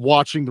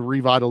watching the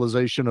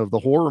revitalization of the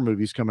horror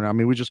movies coming out. I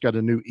mean, we just got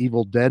a new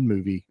Evil Dead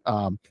movie.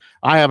 I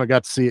haven't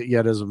got to see it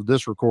yet as of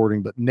this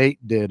recording, but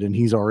Nate did, and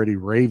he's already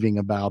raving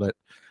about it.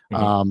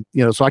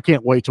 So I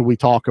can't wait till we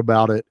talk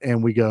about it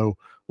and we go,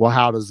 well,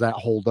 how does that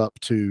hold up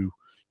to,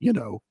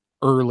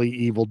 early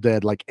Evil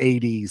Dead, like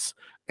 80s,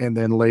 and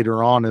then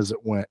later on as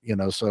it went,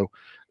 so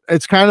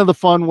it's kind of the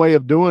fun way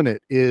of doing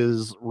it,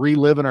 is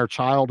reliving our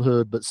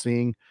childhood, but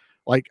seeing,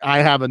 like, I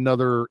have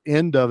another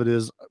end of it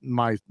is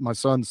my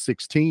son's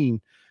 16.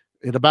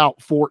 At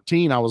about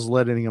 14, I was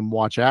letting him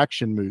watch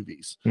action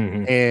movies,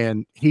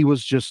 and he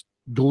was just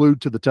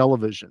glued to the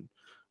television.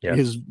 Yeah.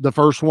 The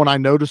first one I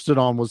noticed it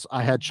on was,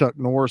 I had Chuck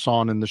Norris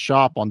on in the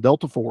shop on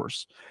Delta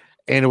Force,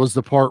 and it was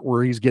the part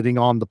where he's getting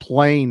on the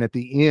plane at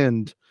the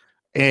end,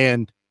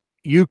 and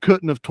you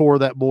couldn't have tore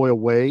that boy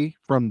away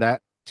from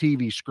that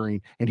TV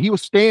screen, and he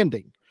was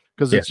standing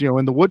because it's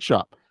in the wood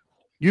shop.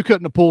 You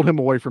couldn't have pulled him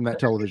away from that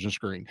television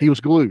screen. He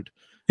was glued.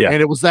 Yeah.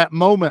 And it was that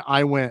moment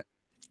I went,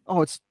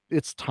 oh,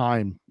 it's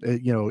time.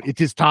 It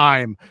is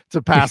time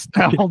to pass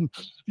down,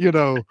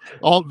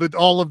 all of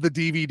the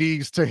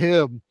DVDs to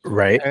him.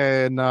 Right.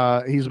 And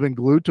he's been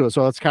glued to it.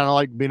 So it's kind of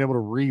like being able to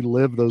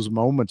relive those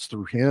moments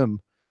through him.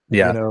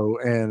 Yeah.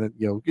 And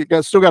you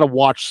still got to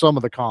watch some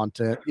of the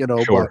content,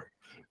 Sure.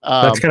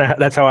 But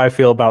that's how I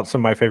feel about some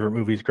of my favorite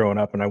movies growing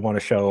up, and I want to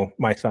show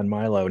my son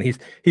Milo, and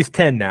he's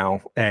 10 now,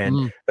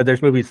 and but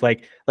there's movies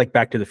like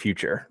Back to the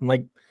Future. I'm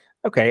like,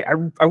 okay,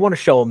 I want to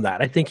show him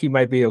that. I think he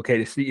might be okay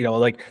to see,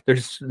 like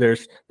there's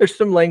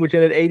some language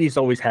in it. 80s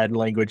always had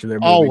language in their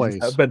movies,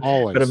 always, but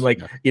I'm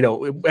like,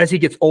 as he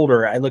gets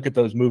older, I look at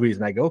those movies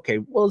and I go, okay,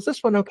 well, is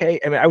this one okay?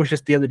 I mean, I was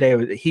just the other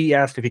day, he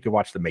asked if he could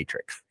watch The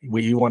Matrix.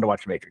 You wanted to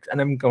watch The Matrix,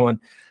 and I'm going,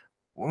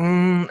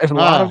 there's a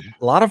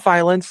lot of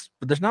violence,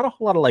 but there's not a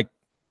whole lot of like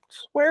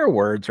swear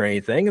words or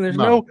anything, and there's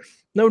no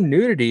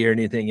nudity or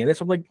anything in it.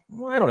 So I'm like,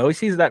 well, I don't know. He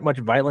sees that much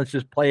violence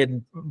just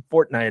playing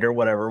Fortnite or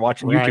whatever,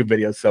 watching YouTube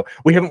videos. So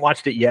we haven't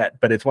watched it yet,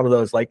 but it's one of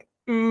those like,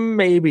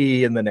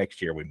 maybe in the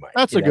next year we might.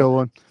 That's a good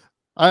one.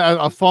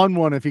 A fun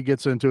one, if he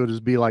gets into it, is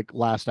be like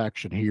Last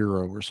Action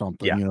Hero or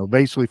something, Yeah. you know,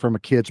 basically from a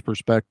kid's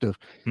perspective.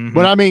 Mhm.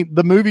 But I mean,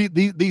 the movie,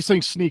 these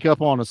things sneak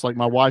up on us. Like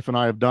my wife and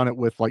I have done it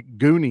with like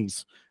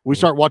Goonies. We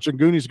start watching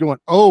Goonies going,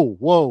 oh,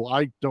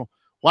 whoa,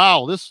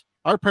 wow,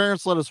 our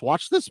parents let us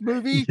watch this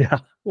movie. Yeah.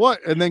 What?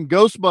 And then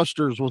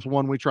Ghostbusters was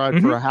one we tried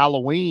for a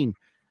Halloween.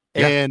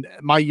 Yeah. And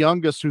my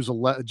youngest, who's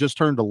just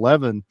turned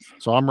 11,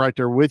 so I'm right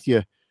there with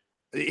you,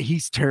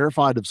 he's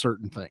terrified of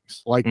certain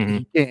things. Like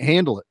he can't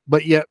handle it.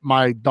 But yet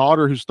my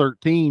daughter, who's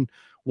 13,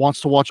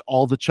 wants to watch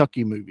all the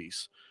Chucky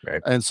movies.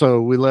 Right. And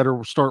so we let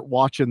her start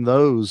watching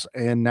those.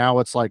 And now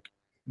it's like,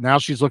 now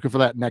she's looking for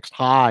that next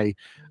high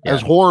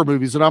as horror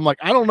movies. And I'm like,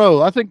 I don't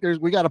know. I think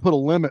we got to put a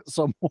limit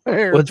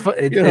somewhere. Well,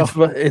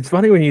 it's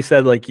funny when you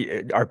said like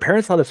our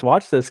parents let us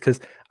watch this, because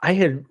I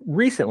had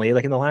recently,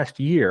 like in the last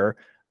year,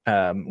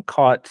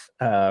 caught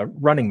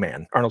Running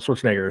Man, Arnold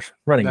Schwarzenegger's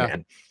Running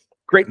Man.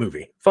 Great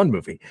movie, fun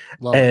movie.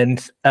 And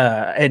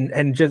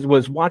just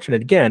was watching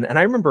it again. And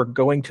I remember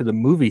going to the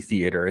movie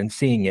theater and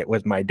seeing it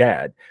with my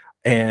dad.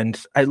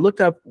 And I looked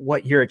up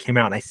what year it came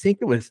out. And I think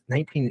it was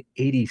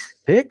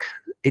 1986,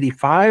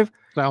 85.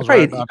 Sounds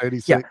right, about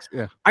 86.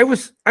 Yeah. I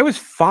was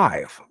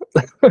 5.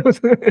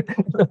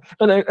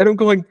 and I'm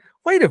going,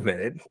 wait a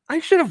minute. I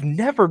should have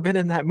never been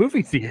in that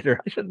movie theater.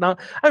 I should not.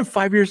 I'm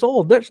 5 years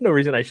old. There's no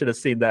reason I should have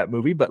seen that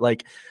movie. But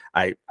like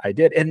I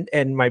did.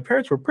 And my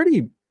parents were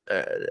pretty,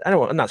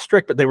 I'm not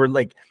strict, but they were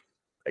like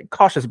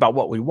cautious about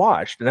what we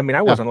watched. And I mean,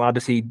 I wasn't allowed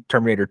to see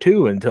Terminator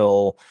 2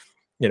 until,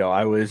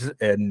 I was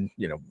in,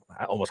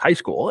 almost high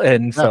school.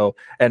 And so,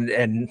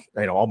 and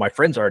all my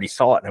friends already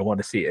saw it and I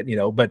wanted to see it,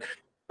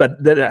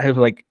 but then I was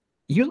like,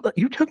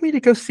 you took me to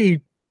go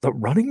see The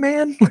Running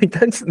Man? Like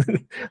that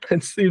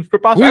seems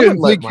preposterous. I wouldn't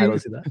let Milo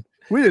see that.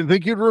 We didn't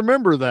think you'd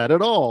remember that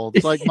at all.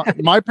 It's like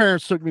my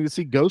parents took me to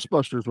see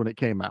Ghostbusters when it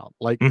came out.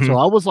 Like, so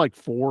I was like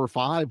 4 or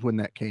 5 when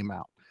that came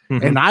out.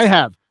 And I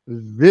have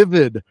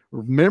vivid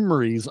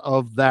memories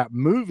of that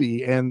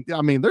movie. And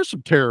I mean, there's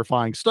some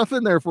terrifying stuff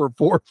in there for a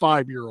 4 or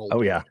 5-year-old.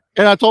 Oh yeah.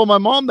 And I told my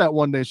mom that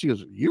one day. She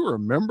goes, "You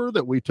remember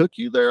that we took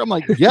you there?" I'm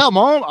like, "Yeah,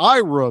 Mom, I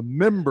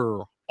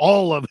remember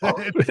all of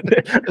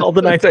it." All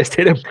the nights I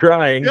stayed up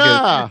crying,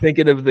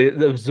 thinking of the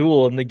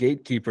Zool and the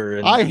gatekeeper.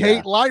 And I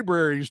hate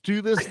libraries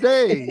to this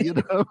day.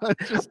 I'm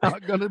just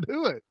not gonna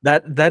do it.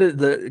 That is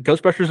the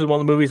Ghostbusters is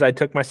one of the movies I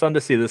took my son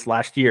to see this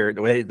last year.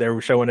 They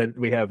were showing it.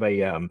 We have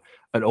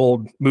an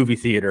old movie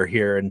theater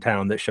here in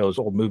town that shows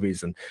old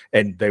movies,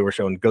 and they were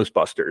showing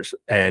Ghostbusters,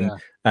 and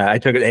I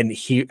took it, and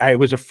I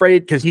was afraid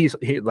because he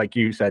like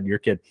you said, your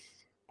kid,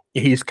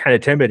 he's kind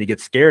of timid. He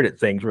gets scared at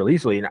things real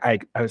easily. And I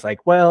was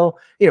like, well,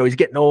 he's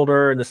getting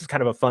older and this is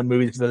kind of a fun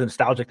movie. This is a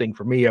nostalgic thing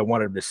for me. I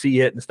wanted him to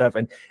see it and stuff.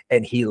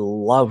 And he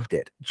loved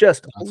it.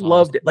 Just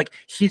loved it. Like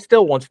he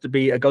still wants to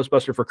be a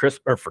Ghostbuster for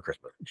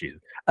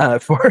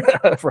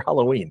for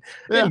Halloween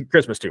and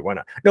Christmas too. Why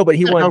not? No, but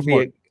he wanted to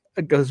be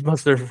a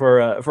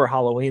Ghostbuster for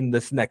Halloween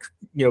this next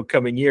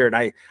coming year, and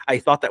I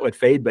thought that would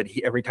fade, but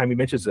every time he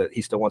mentions it,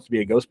 he still wants to be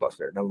a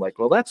Ghostbuster, and I'm like,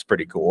 well, that's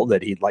pretty cool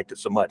that he liked it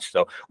so much.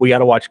 So we got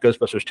to watch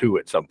Ghostbusters 2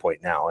 at some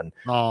point now, and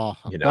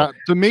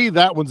to me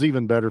that one's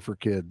even better for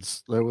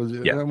kids.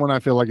 That one I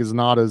feel like is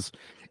not as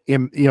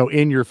in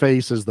your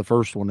face as the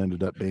first one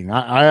ended up being.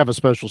 I have a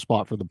special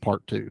spot for the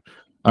part 2.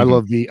 I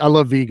love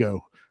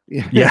Vigo.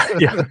 Yeah.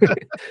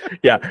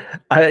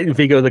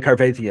 Vigo the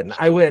Carpathian.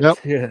 I went.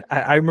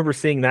 I remember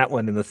seeing that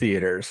one in the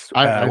theaters.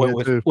 I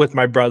went with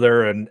my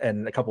brother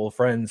and a couple of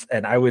friends,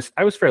 and I was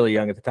fairly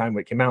young at the time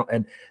when it came out.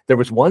 And there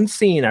was one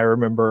scene I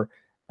remember.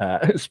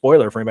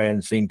 Spoiler for anybody who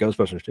hasn't seen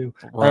Ghostbusters 2.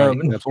 Right.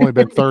 It's only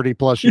been 30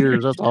 plus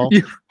years. That's all.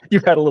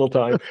 You've had a little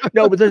time.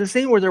 No, but there's a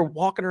scene where they're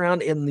walking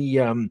around in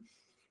the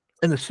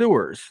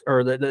sewers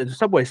or the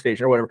subway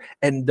station or whatever,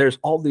 and there's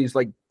all these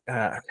like.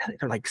 They're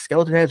like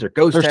skeleton heads or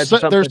ghost heads.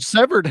 There's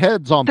severed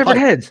heads on severed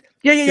heads.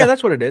 Yeah,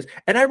 that's what it is.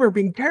 And I remember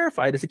being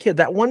terrified as a kid.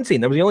 That one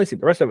scene, that was the only scene.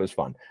 The rest of it was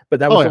fun, but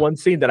that was the one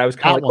scene that I was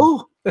kind of like,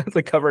 oh, that's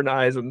like covering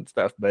eyes and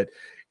stuff. But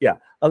yeah,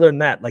 other than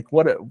that, like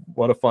what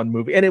a fun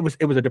movie. And it was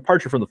a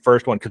departure from the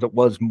first one because it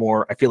was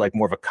more, I feel like,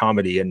 more of a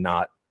comedy and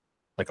not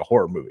like a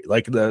horror movie.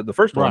 Like the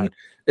first one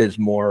is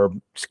more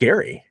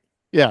scary.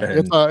 Yeah,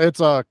 it's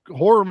a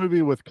horror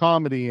movie with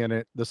comedy in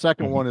it. The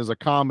second one is a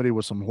comedy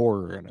with some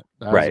horror in it.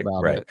 That's right.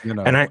 It,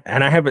 And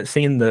I haven't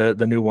seen the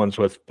new ones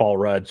with Paul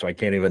Rudd, so I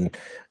can't even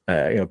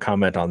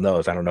comment on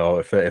those. I don't know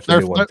if the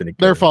new ones.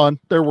 They're fun.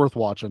 They're worth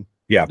watching.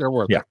 Yeah, they're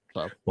worth it.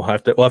 So. We'll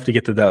have to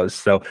get to those.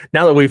 So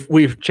now that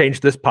we've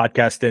changed this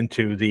podcast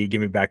into the "Give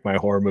Me Back My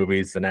Horror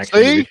Movies" and action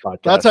movies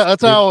podcast.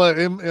 That's how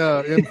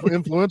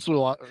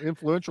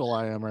influential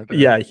I am right there.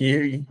 Yeah,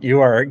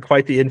 you are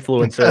quite the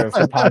influencer of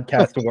the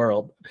podcast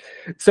world.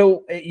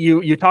 So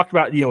you talked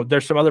about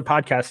there's some other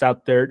podcasts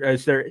out there.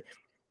 Is there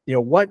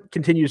what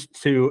continues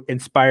to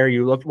inspire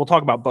you? We'll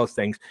talk about both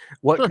things.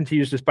 What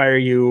continues to inspire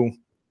you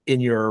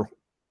in your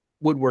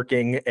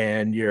woodworking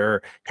and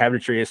your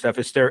cabinetry and stuff?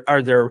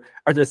 Are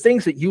there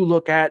things that you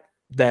look at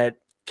that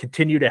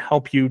continue to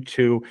help you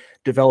to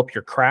develop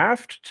your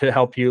craft, to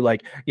help you,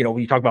 like when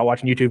you talk about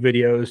watching YouTube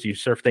videos, you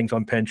surf things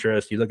on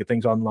Pinterest, you look at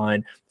things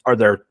online, are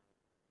there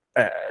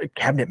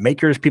cabinet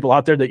makers, people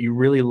out there that you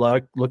really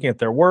love looking at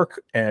their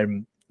work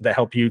and that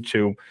help you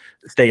to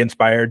stay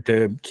inspired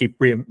to keep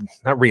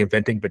not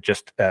reinventing, but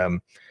just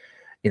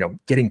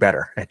getting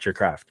better at your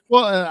craft?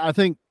 Well, I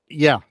think,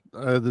 yeah,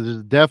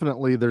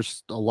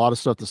 there's a lot of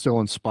stuff that still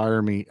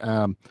inspire me.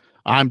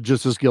 I'm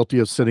just as guilty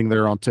of sitting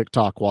there on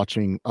TikTok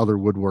watching other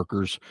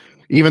woodworkers,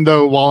 even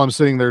though while I'm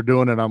sitting there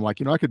doing it, I'm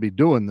like, I could be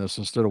doing this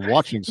instead of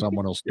watching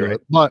someone else do Right.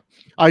 it. But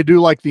I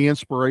do like the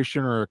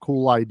inspiration or a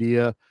cool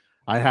idea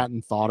I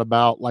hadn't thought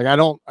about. Like,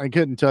 I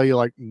couldn't tell you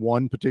like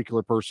one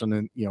particular person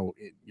and,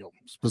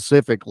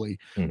 specifically,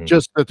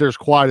 just that there's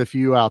quite a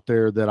few out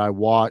there that I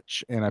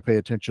watch and I pay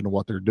attention to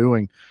what they're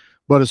doing.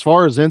 But as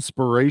far as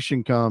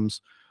inspiration comes,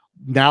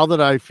 now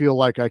that I feel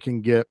like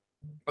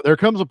there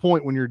comes a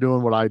point when you're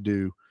doing what I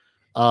do,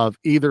 of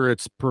either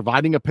it's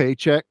providing a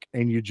paycheck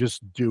and you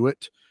just do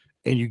it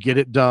and you get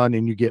it done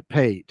and you get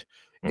paid.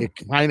 It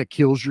kind of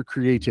kills your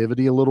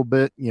creativity a little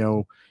bit.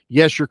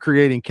 Yes, you're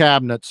creating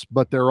cabinets,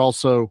 but they're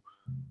also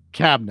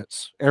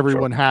cabinets.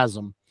 Everyone has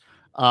them.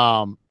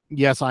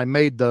 Yes, I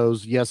made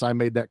those. Yes, I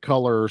made that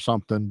color or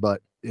something,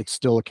 but it's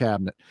still a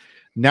cabinet.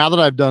 Now that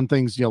I've done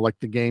things, like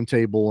the game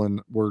table,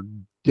 and we're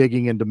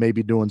digging into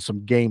maybe doing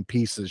some game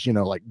pieces,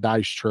 like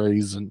dice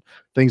trays and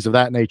things of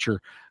that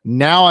nature.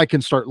 Now I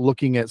can start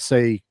looking at,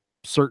 say,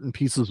 certain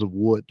pieces of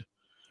wood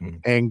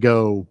and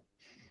go,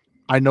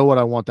 I know what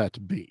I want that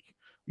to be.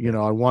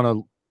 I want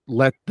to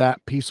let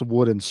that piece of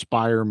wood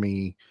inspire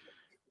me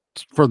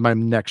for my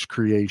next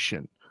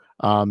creation.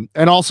 And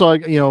also,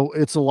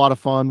 it's a lot of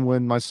fun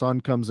when my son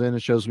comes in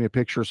and shows me a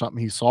picture of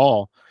something he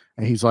saw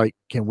and he's like,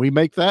 can we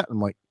make that? I'm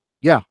like,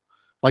 yeah.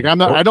 Like,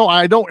 I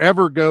don't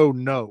ever go,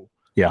 no.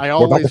 Yeah. I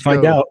always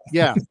find out.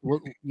 Yeah.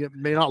 It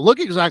may not look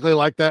exactly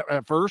like that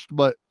at first,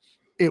 but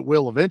it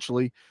will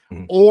eventually.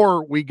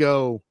 Or we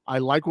go, I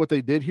like what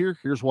they did here.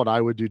 Here's what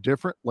I would do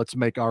different. Let's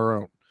make our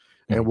own.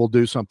 And we'll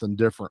do something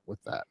different with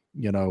that,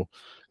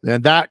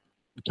 and that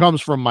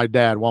comes from my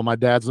dad. While my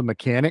dad's a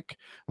mechanic,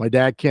 my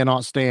dad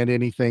cannot stand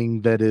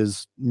anything that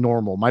is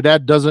normal. My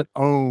dad doesn't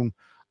own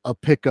a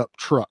pickup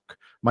truck.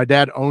 My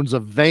dad owns a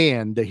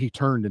van that he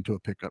turned into a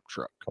pickup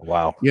truck. Oh,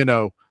 wow.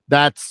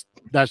 That's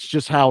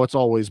just how it's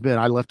always been.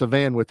 I left a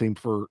van with him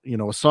for,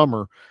 a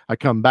summer. I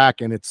come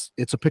back and it's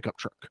a pickup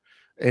truck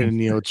and,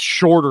 it's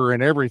shorter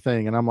and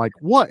everything. And I'm like,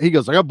 what? He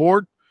goes, I got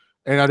bored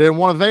and I didn't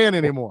want a van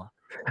anymore.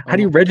 How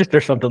do you register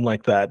something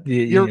like that?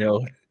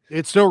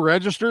 It still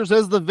registers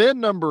as the VIN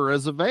number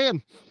as a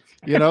van.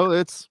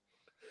 It's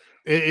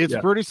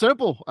pretty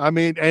simple. I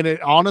mean, and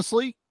it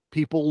honestly,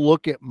 people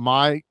look at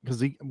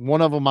because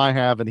one of them I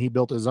have, and he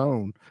built his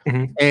own,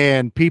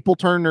 and people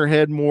turn their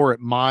head more at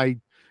my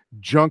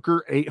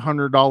junker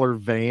 $800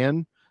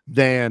 van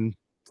than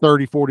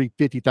 $30,000,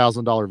 $40,000,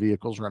 $50,000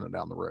 vehicles running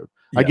down the road.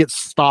 I get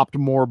stopped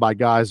more by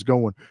guys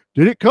going,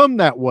 did it come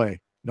that way?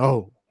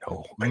 No,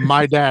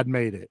 my dad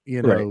made it.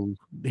 Right.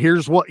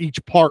 Here's what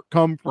each part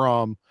come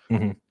from.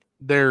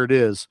 There it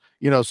is.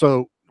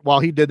 So while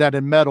he did that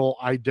in metal,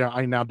 I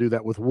now do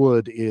that with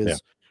wood.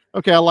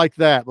 Okay, I like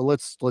that, but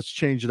let's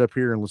change it up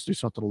here and let's do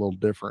something a little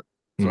different.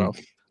 So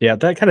yeah,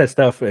 that kind of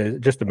stuff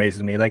just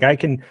amazes me. Like I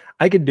can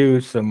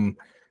do some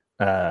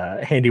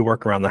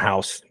handiwork around the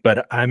house,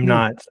 but I'm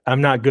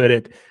not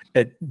good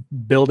at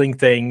building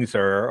things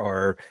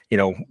or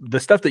the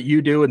stuff that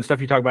you do and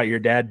stuff you talk about your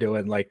dad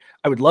doing. Like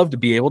I would love to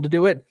be able to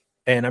do it,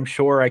 and I'm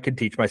sure I could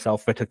teach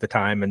myself if I took the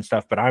time and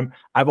stuff, but I've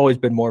always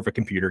been more of a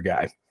computer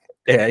guy.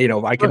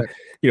 I can,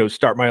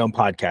 start my own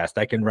podcast.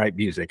 I can write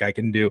music. I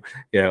can do,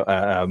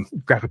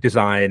 graphic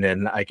design,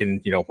 and I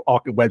can,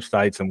 all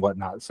websites and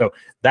whatnot. So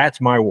that's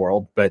my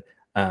world. But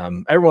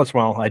every once in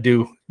a while, I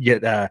do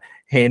get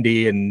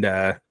handy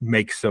and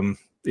make some,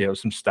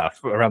 some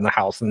stuff around the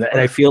house. And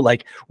I feel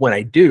like when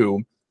I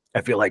do, I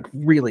feel like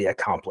really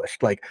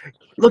accomplished. Like,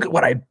 look at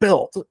what I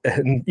built.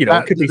 And,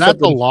 it could be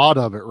that's a lot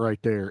of it right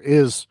there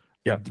is.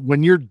 Yeah.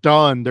 When you're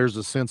done, there's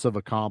a sense of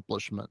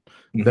accomplishment.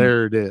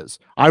 There it is.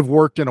 I've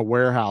worked in a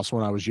warehouse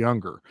when I was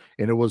younger,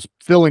 and it was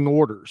filling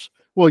orders.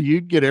 Well,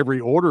 you'd get every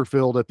order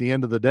filled at the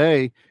end of the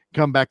day,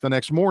 come back the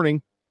next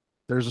morning,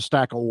 there's a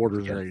stack of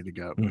orders ready to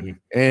go.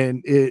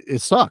 And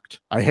it sucked.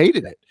 I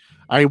hated it.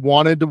 I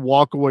wanted to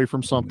walk away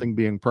from something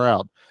being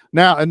proud.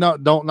 Now, and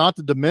not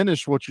to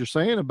diminish what you're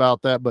saying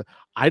about that, but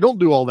I don't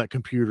do all that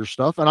computer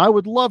stuff, and I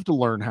would love to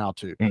learn how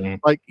to.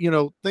 Like,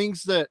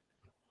 things that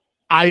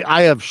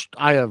I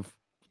have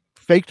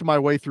faked my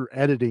way through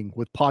editing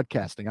with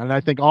podcasting. And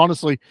I think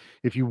honestly,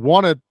 if you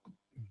want to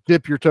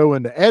dip your toe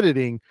into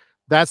editing,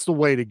 that's the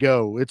way to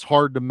go. It's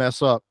hard to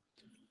mess up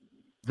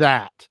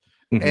that.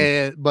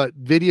 But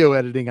video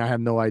editing, I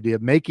have no idea.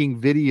 Making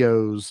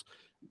videos,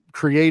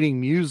 creating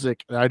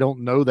music, I don't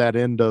know that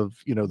end of,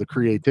 the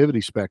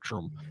creativity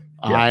spectrum.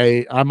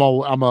 Yeah. I'm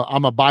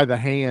a by the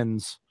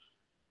hands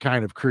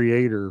kind of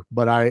creator,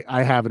 but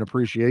I have an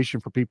appreciation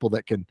for people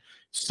that can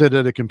sit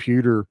at a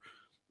computer.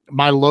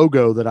 My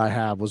logo that I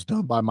have was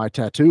done by my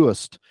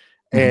tattooist,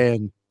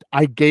 and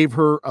I gave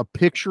her a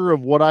picture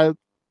of what I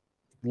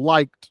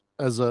liked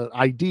as an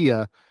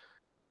idea,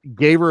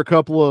 gave her a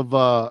couple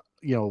of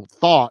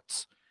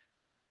thoughts,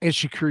 and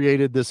she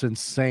created this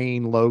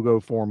insane logo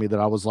for me that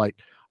I was like,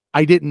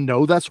 I didn't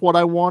know that's what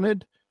I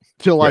wanted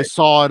till I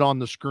saw it on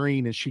the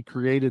screen, and she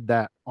created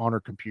that on her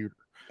computer.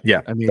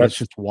 Yeah, I mean, it's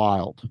just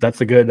wild.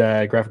 That's a good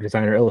graphic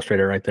designer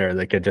illustrator right there.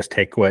 They could just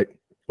take what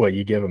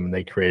you give them and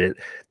they create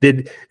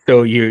it.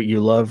 So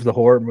you love the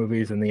horror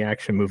movies and the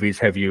action movies.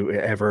 Have you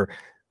ever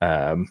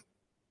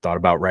thought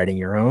about writing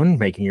your own,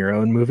 making your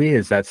own movie?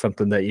 Is that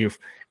something that you've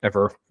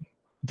ever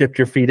dipped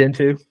your feet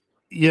into?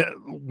 Yeah,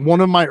 one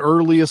of my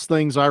earliest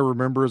things I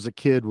remember as a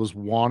kid was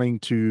wanting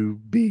to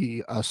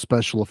be a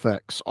special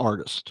effects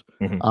artist.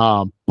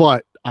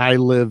 But I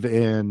live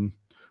in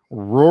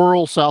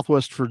rural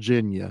Southwest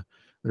Virginia.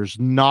 There's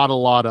not a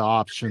lot of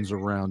options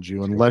around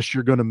you unless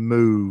you're going to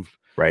move.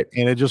 Right.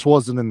 And it just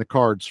wasn't in the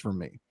cards for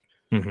me.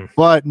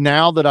 But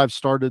now that I've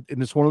started,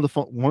 and it's one of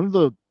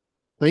the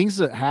things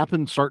that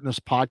happened starting this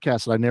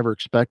podcast that I never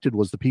expected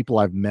was the people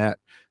I've met,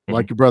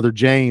 like your brother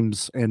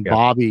James and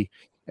Bobby,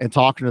 and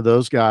talking to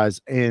those guys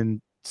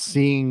and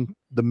seeing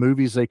the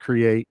movies they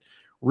create,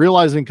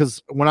 realizing,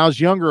 because when I was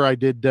younger, I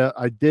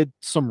did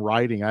some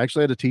writing. I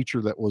actually had a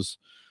teacher that was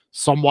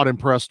somewhat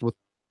impressed with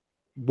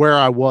where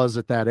I was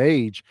at that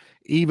age.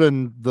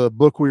 Even the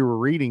book we were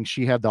reading,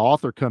 she had the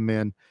author come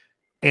in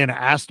and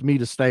asked me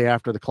to stay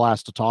after the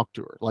class to talk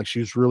to her. Like, she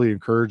was really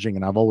encouraging,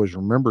 and I've always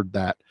remembered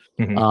that.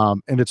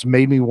 And it's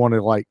made me want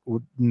to, like,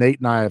 Nate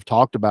and I have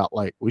talked about,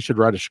 like, we should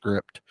write a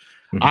script.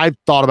 I've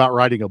thought about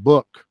writing a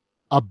book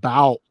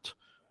about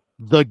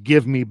the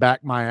give me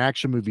back my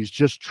action movies.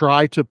 Just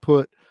try to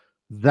put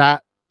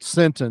that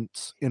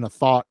sentence in a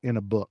thought in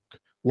a book.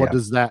 What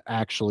does that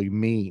actually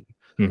mean?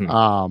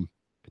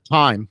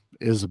 Time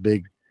is a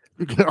big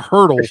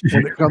hurdle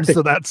when it comes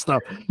to that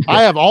stuff.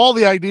 I have all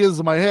the ideas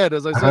in my head.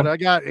 As I said, I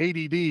got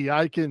ADD.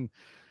 I can,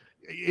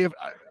 if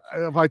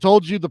I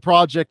told you the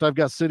project I've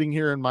got sitting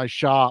here in my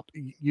shop,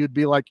 you'd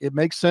be like, it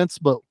makes sense,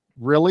 but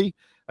really?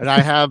 And I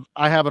have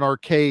an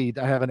arcade.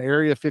 I have an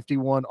Area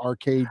 51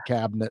 arcade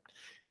cabinet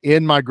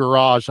in my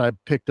garage I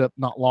picked up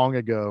not long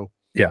ago.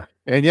 Yeah.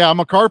 And I'm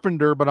a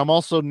carpenter, but I'm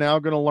also now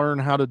going to learn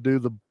how to do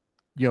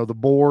the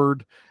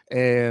board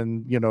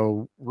and,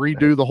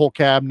 redo the whole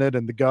cabinet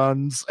and the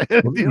guns.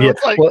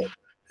 It's like, well,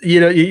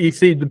 you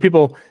see the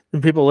people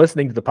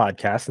listening to the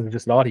podcast and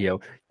just audio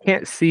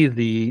can't see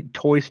the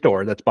toy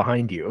store that's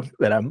behind you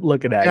that I'm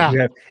looking at.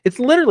 It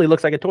literally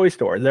looks like a toy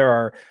store.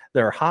 There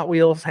are Hot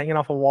Wheels hanging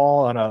off a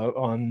wall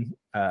on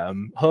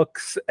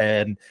hooks,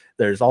 and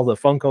there's all the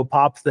Funko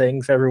Pop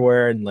things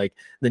everywhere. And like,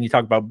 then you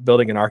talk about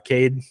building an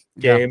arcade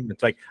game.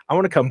 It's like, I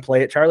want to come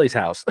play at Charlie's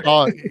house.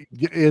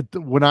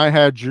 When I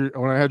had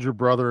your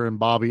brother and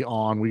Bobby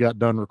on, we got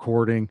done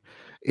recording.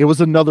 It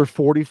was another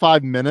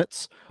 45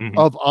 minutes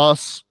of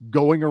us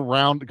going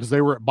around, because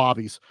they were at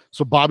Bobby's.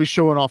 So Bobby's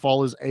showing off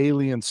all his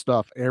alien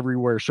stuff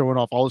everywhere, showing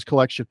off all his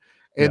collection.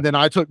 And then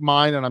I took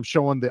mine and I'm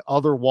showing the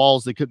other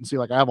walls they couldn't see.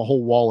 Like, I have a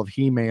whole wall of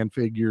He-Man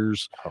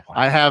figures. Oh, wow.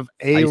 I have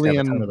alien. I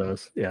have a ton of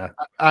those. Yeah.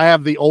 I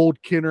have the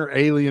old Kenner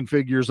alien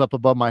figures up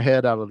above my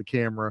head out of the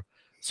camera.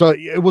 So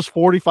it was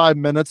 45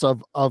 minutes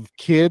of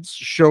kids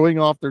showing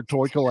off their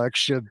toy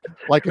collection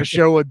like a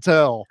show and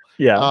tell.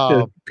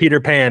 Yeah, Peter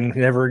Pan,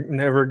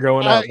 never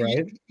growing up,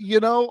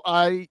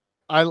 right?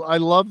 I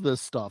love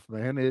this stuff,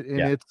 man.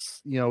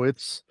 It's and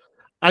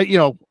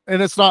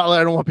it's not.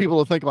 I don't want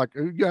people to think like,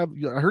 I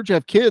heard you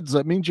have kids.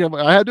 That means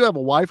I had to have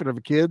a wife and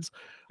have kids.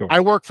 Sure. I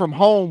work from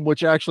home,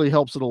 which actually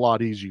helps it a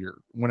lot easier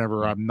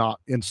whenever I'm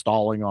not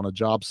installing on a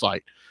job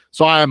site.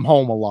 So I am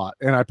home a lot,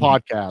 and I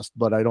podcast,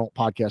 but I don't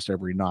podcast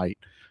every night.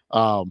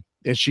 And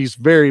she's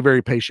very,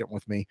 very patient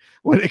with me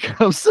when it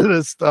comes to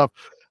this stuff.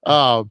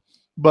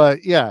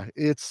 But yeah,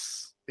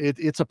 it's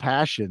a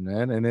passion,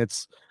 man. And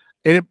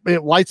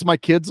it lights my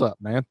kids up,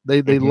 man.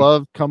 They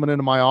love coming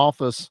into my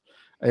office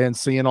and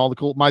seeing all the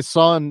cool. My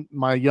son,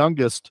 my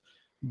youngest,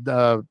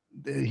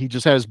 he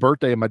just had his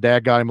birthday, and my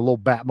dad got him a little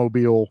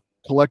Batmobile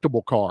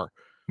collectible car.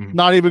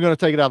 Not even going to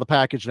take it out of the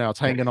package now. It's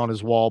hanging on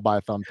his wall by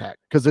a thumbtack,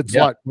 because it's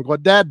like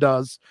what Dad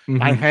does.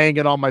 I hang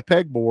it on my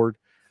pegboard,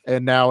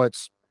 and now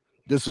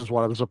this is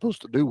what I was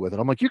supposed to do with it.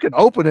 I'm like, you can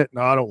open it.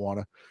 No, I don't want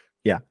to.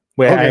 Yeah.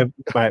 Well,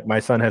 okay. My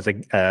son has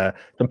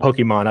some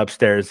Pokemon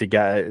upstairs. He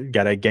got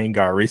a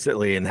Gengar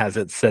recently and has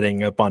it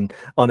sitting up on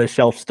a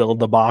shelf still in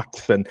the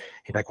box. And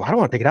he's like, well, I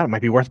don't want to take it out. It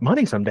might be worth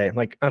money someday. I'm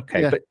like,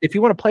 okay, but if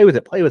you want to play with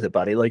it,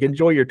 buddy. Like,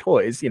 enjoy your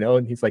toys,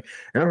 And he's like,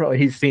 I don't know.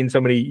 He's seen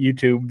so many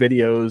YouTube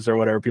videos or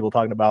whatever, people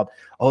talking about,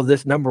 oh,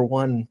 this number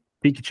one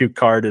Pikachu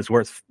card is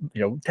worth,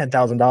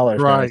 $10,000.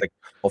 Right. I was like,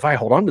 well, if I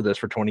hold on to this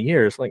for 20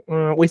 years, like,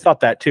 we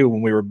thought that too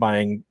when we were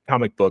buying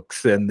comic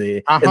books in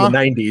the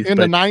 90s. In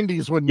the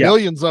 90s, when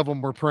millions of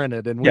them were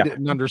printed, and we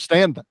didn't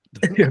understand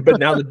that. But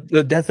now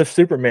the death of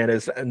Superman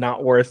is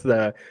not worth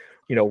the,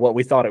 what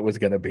we thought it was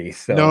going to be.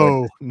 So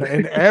no,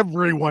 and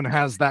everyone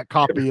has that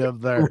copy of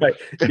their. Right.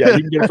 Yeah,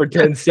 you can get it for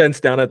 10 cents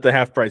down at the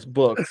half price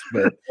books,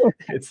 but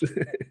it's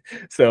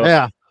so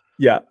yeah.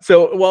 Yeah.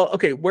 So, well,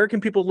 okay. Where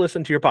can people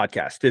listen to your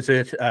podcast? Is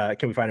it,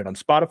 can we find it on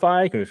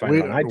Spotify? Can we find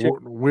it on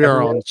iTunes? We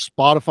are on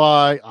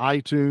Spotify,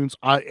 iTunes,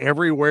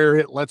 everywhere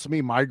it lets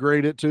me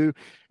migrate it to.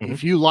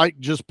 If you like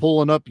just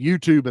pulling up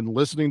YouTube and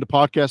listening to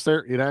podcasts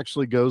there, it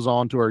actually goes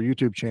on to our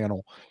YouTube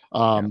channel.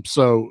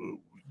 So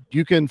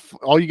you can,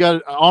 all you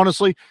got,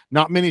 honestly,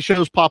 not many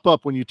shows pop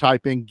up when you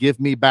type in "Give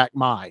Me Back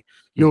My."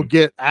 You'll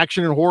get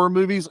action and horror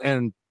movies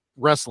and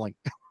wrestling.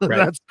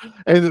 Right.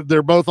 And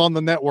they're both on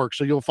the network,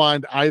 so you'll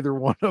find either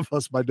one of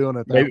us by doing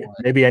it that way.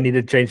 Maybe I need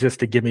to change this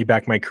to "Give Me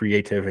Back My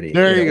Creativity."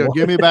 There you go.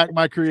 Give me back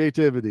my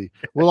creativity.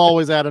 We'll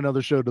always add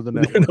another show to the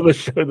network. Another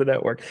show to the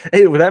network.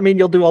 Hey, would that mean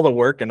you'll do all the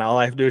work and all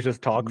I have to do is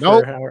just talk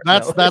nope, for an hour?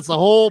 That's the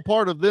whole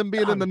part of them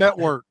being in the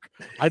network.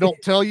 I don't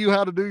tell you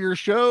how to do your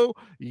show.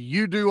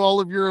 You do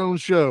all of your own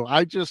show.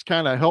 I just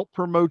kind of help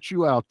promote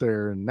you out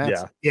there, and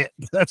that's it.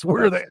 That's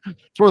where the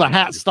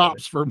hat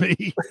stops for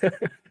me.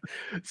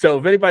 So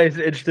if anybody's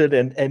interested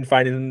in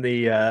finding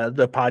the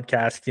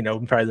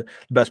podcast, probably the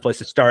best place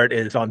to start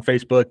is on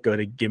Facebook. Go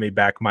to Give Me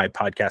Back My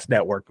Podcast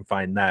Network and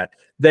find that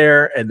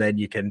there, and then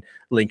you can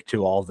link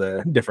to all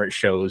the different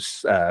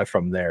shows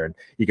from there. And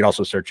you can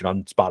also search it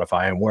on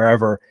Spotify and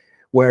wherever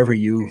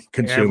you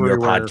consume your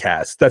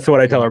podcast. That's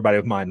what I tell everybody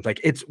of mine. Like,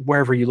 it's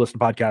wherever you listen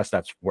to podcasts,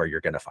 that's where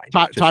you're going to find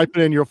it. Type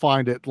it in, you'll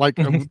find it. Like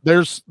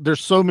there's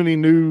so many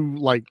new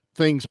like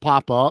things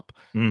pop up,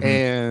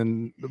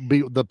 and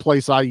the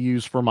place I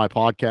use for my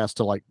podcast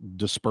to like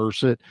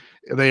disperse it,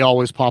 they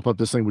always pop up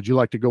this thing. Would you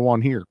like to go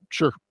on here?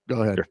 Sure.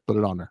 Go ahead. Sure. Put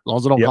it on there. As long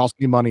as it don't cost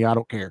me money, I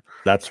don't care.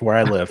 That's where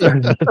I live.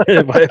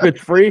 If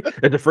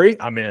it's free,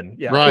 I'm in.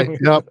 Yeah. Right.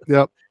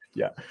 Yep.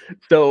 Yeah.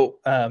 So,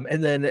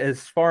 and then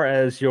as far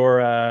as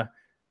your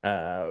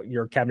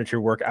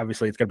cabinetry work,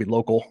 obviously it's going to be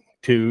local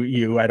to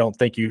you. I don't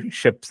think you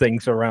ship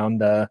things around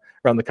the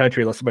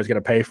country unless somebody's going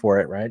to pay for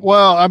it, right?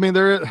 Well, I mean,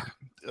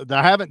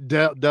 I haven't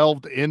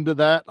delved into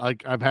that.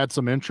 Like, I've had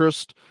some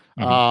interest,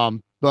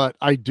 but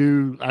I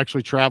do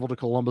actually travel to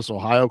Columbus,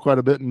 Ohio quite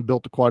a bit and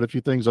built quite a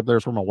few things up there.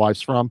 It's where my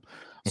wife's from.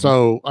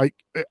 So I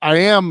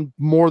am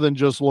more than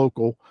just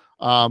local.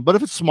 But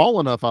if it's small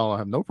enough, I'll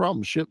have no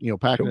problem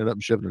packing it up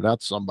and shipping it out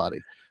to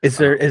somebody. Is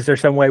there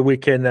some way we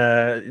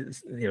can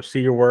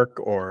see your work,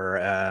 or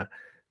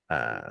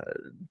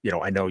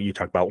I know you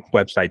talk about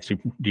websites.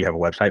 Do you have a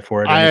website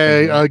for it?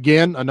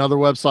 Again, another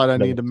website I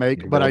need to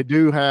make, but I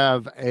do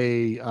have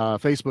a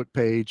Facebook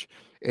page,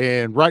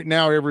 and right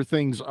now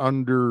everything's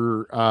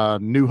under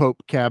New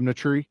Hope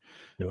Cabinetry.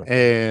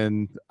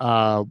 And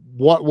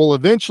what will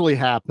eventually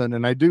happen,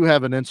 and I do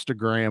have an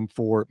Instagram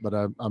for it, but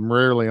I'm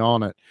rarely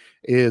on it,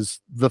 is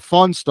the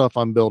fun stuff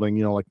I'm building,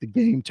 like the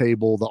game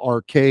table, the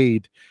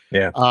arcade.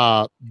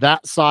 Yeah.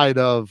 That side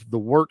of the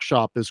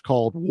workshop is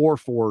called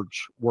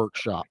Warforge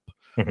Workshop.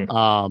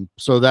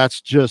 So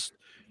that's just,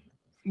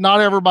 not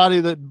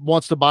everybody that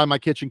wants to buy my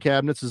kitchen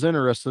cabinets is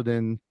interested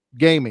in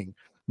gaming.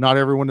 Not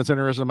everyone that's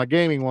interested in my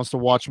gaming wants to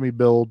watch me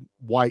build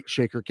white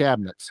shaker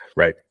cabinets.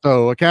 Right.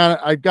 So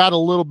I got a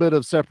little bit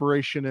of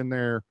separation in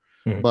there,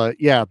 but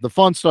yeah, the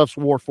fun stuff's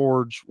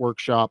Warforge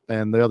Workshop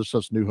and the other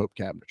stuff's New Hope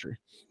Cabinetry.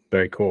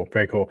 Very cool.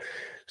 Very cool.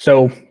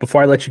 So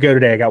before I let you go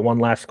today, I got one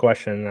last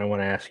question I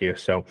want to ask you.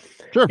 So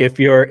sure. If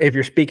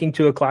you're speaking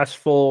to a class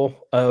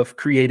full of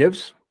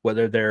creatives,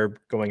 whether they're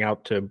going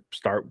out to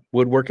start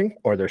woodworking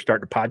or they're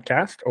starting a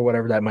podcast or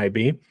whatever that might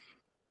be,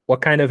 what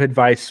kind of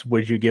advice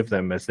would you give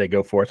them as they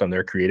go forth on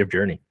their creative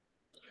journey?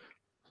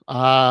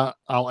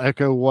 I'll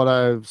echo what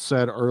I've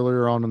said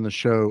earlier on in the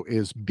show,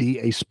 is be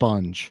a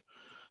sponge.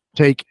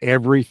 Take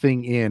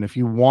everything in. If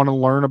you want to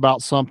learn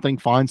about something,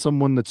 find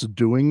someone that's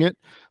doing it,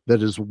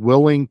 that is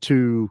willing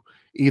to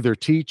either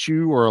teach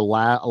you or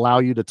allow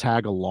you to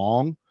tag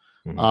along.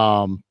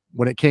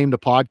 When it came to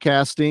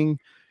podcasting,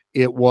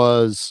 it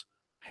was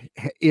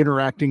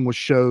interacting with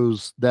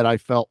shows that I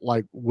felt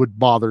like would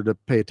bother to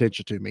pay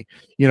attention to me.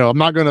 I'm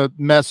not going to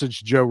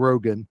message Joe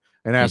Rogan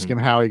and ask him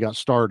how he got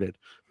started,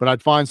 but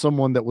I'd find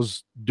someone that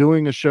was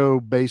doing a show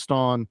based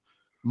on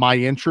my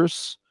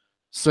interests,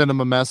 send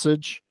them a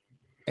message,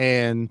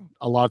 and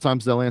a lot of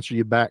times they'll answer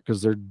you back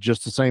because they're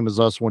just the same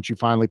as us once you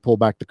finally pull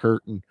back the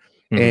curtain,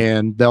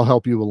 and they'll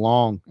help you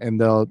along,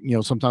 and they'll,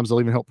 sometimes they'll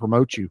even help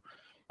promote you.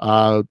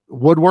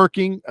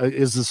 Woodworking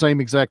is the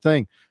same exact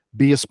thing.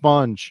 Be a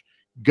sponge.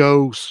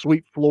 Go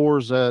sweep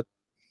floors at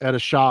a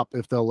shop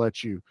if they'll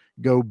let you.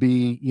 Go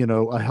be,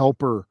 a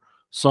helper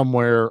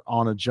somewhere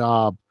on a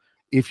job.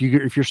 If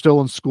you're still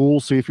in school,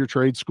 see if your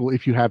trade school,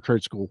 if you have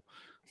trade school,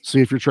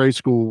 see if your trade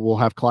school will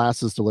have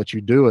classes to let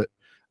you do it.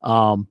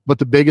 But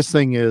the biggest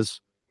thing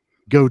is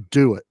go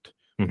do it.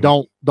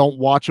 Don't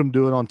watch them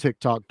do it on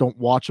TikTok. Don't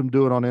watch them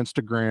do it on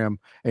Instagram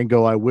and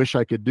go, I wish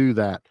I could do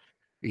that.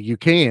 You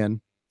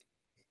can,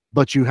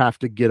 but you have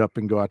to get up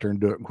and go out there and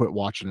do it and quit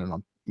watching it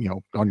on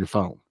your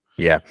phone.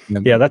 Yeah.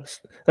 That's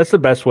the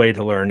best way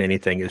to learn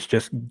anything, is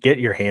just get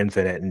your hands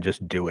in it and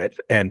just do it.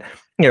 And,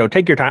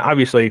 take your time.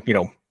 Obviously,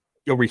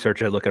 you'll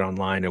research it, look it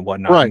online and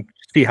whatnot, Right. and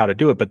see how to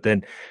do it. But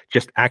then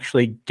just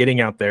actually getting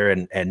out there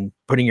and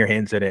putting your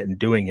hands in it and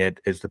doing it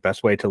is the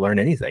best way to learn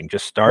anything.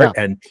 Just start,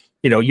 Yeah. and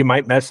you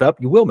might mess up.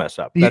 You will mess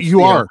up. That's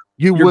You are.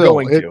 You you're will.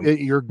 going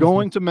to. You're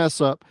going to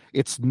mess up.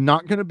 It's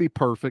not going to be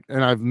perfect.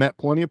 And I've met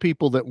plenty of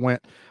people that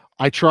went,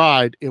 I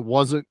tried. It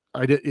wasn't.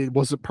 It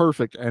wasn't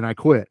perfect, and I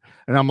quit.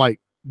 And I'm like,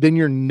 then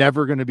you're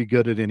never going to be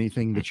good at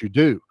anything that you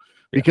do,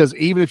 because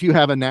even if you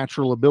have a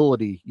natural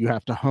ability, you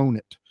have to hone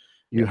it.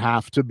 You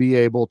have to be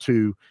able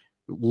to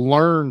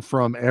learn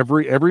from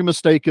every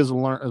mistake is a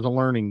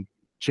learning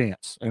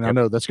chance. And I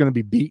know that's going to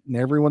be beating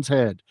everyone's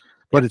head,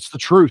 but it's the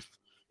truth.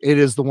 It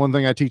is the one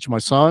thing I teach my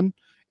son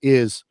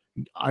is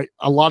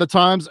a lot of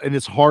times, and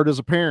it's hard as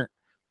a parent,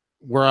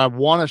 where I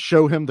want to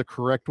show him the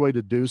correct way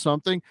to do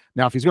something.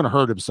 Now, if he's going to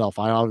hurt himself,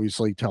 I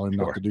obviously tell him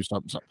not to do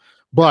something.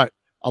 But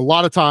a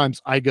lot of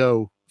times I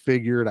go,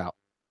 figure it out.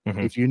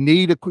 If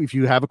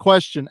you have a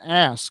question,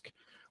 ask.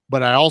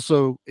 But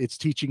it's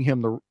teaching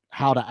him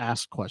how to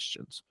ask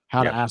questions,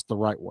 how to ask the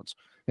right ones.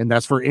 And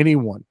that's for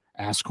anyone.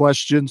 Ask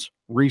questions,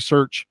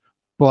 research,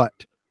 but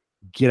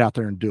get out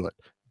there and do it.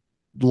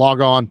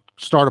 Log on,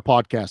 start a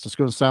podcast. It's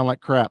going to sound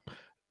like crap.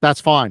 That's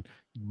fine.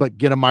 But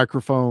get a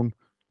microphone,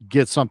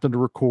 get something to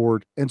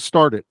record, and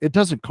start it. It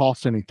doesn't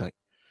cost anything.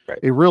 Right.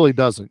 It really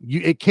doesn't.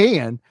 You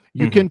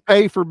can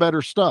pay for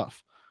better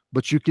stuff,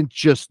 but you can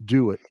just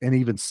do it and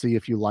even see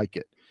if you like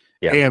it.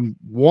 Yeah. And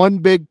one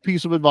big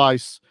piece of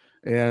advice,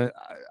 and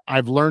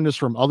I've learned this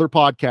from other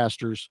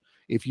podcasters,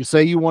 if you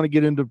say you want to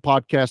get into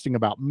podcasting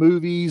about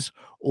movies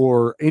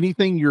or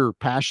anything you're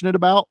passionate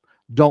about,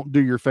 don't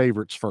do your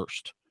favorites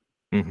first.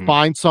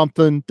 Find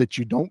something that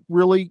you don't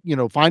really,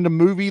 find a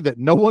movie that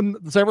no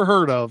one's ever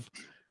heard of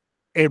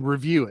and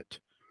review it,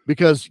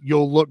 because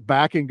you'll look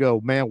back and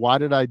go, man, why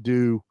did I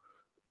do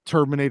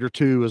Terminator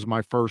 2 as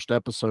my first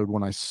episode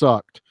when I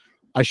sucked?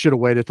 I should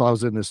have waited till I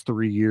was in this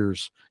 3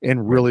 years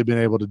and really been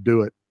able to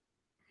do it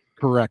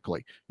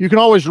correctly. You can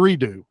always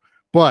redo,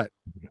 but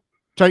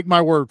take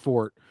my word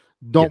for it.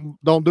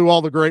 Don't do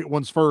all the great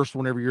ones first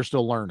whenever you're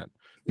still learning.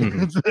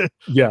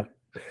 Yeah.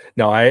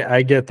 No,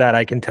 I get that.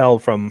 I can tell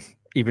from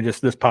even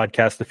just this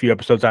podcast, the few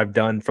episodes I've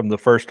done, from the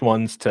first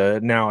ones to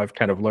now, I've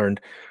kind of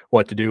learned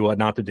what to do, what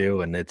not to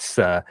do. And it's,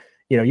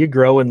 you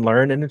grow and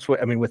learn. And it's,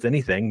 with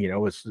anything,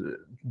 it's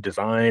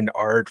design,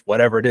 art,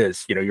 whatever it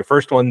is, your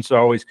first ones are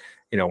always,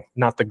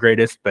 not the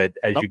greatest, but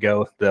as you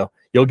go,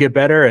 you'll get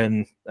better,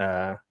 and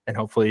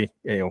hopefully,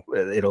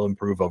 it'll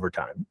improve over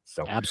time.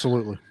 So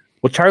absolutely.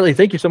 Well, Charlie,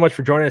 thank you so much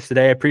for joining us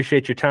today. I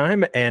appreciate your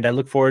time, and I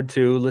look forward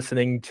to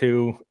listening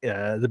to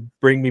the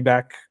Give Me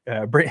Back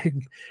my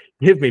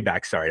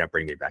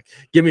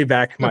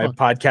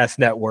podcast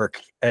network,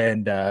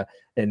 and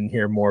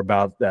hear more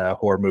about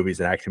horror movies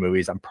and action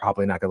movies. I'm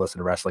probably not going to listen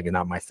to wrestling, and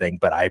not my thing,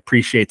 but I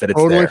appreciate that it's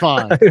totally there.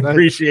 Fine. I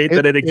appreciate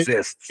that it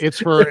exists. It's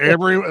for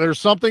there's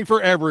something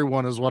for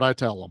everyone, is what I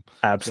tell them.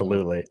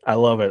 Absolutely. So. I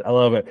love it.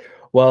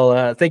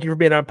 Well, thank you for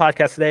being on our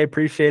podcast today.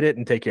 Appreciate it,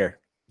 and take care.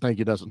 Thank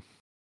you, Dustin.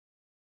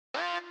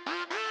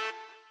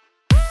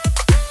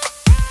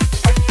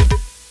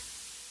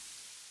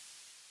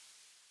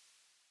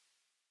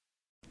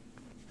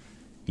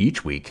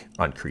 Each week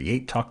on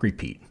Create, Talk,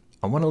 Repeat,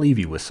 I want to leave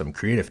you with some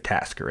creative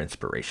task or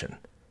inspiration,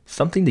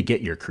 something to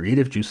get your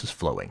creative juices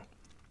flowing.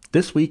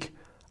 This week,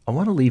 I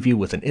want to leave you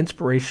with an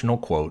inspirational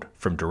quote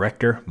from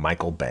director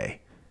Michael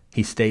Bay.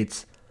 He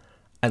states,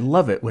 "I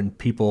love it when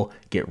people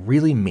get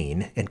really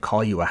mean and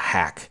call you a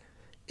hack.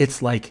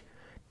 It's like,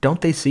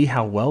 don't they see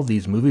how well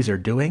these movies are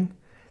doing?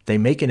 They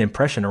make an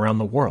impression around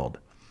the world.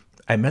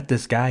 I met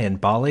this guy in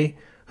Bali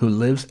who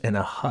lives in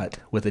a hut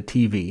with a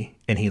TV,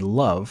 and he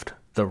loved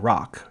The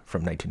Rock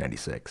from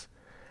 1996.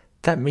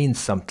 That means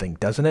something,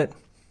 doesn't it?"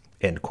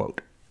 End quote.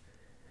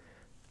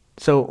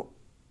 So,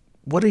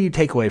 what do you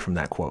take away from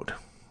that quote?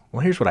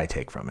 Well, here's what I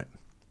take from it.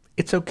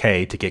 It's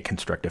okay to get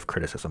constructive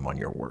criticism on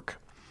your work.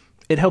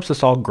 It helps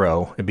us all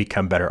grow and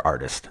become better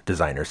artists,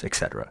 designers,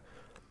 etc.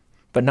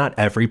 But not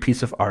every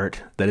piece of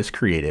art that is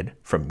created,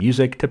 from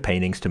music to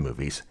paintings to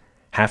movies,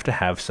 have to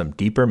have some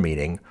deeper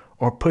meaning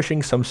or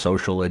pushing some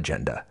social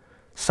agenda.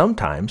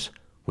 Sometimes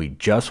we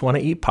just want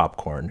to eat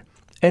popcorn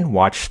and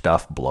watch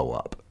stuff blow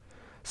up.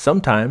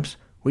 Sometimes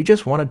we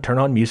just want to turn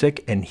on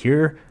music and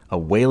hear a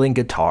wailing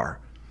guitar.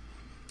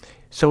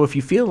 So if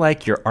you feel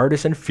like your art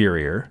is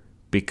inferior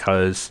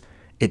because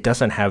it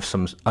doesn't have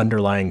some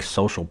underlying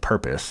social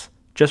purpose,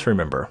 just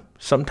remember,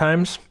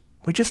 sometimes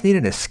we just need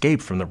an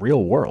escape from the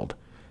real world,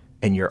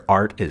 and your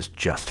art is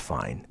just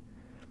fine.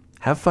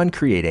 Have fun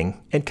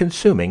creating and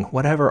consuming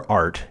whatever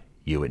art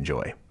you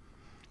enjoy.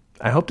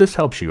 I hope this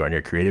helps you on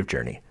your creative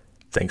journey.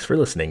 Thanks for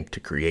listening to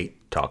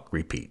Create, Talk,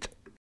 Repeat.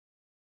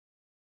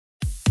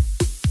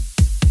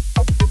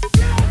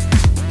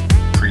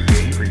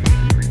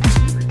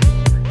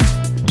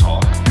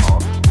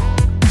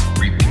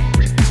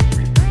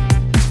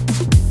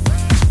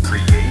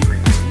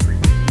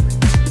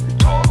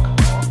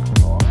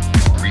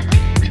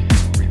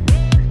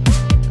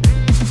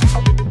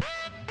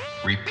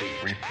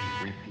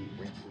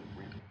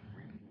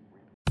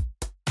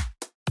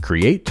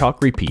 Create,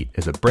 Talk, Repeat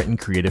is a Brenton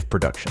creative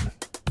production.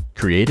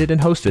 Created and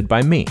hosted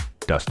by me,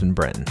 Dustin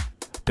Brenton.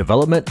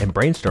 Development and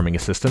brainstorming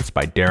assistance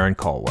by Darren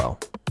Caldwell.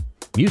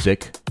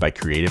 Music by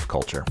Creative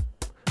Culture.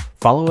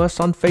 Follow us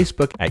on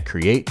Facebook at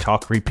Create,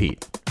 Talk,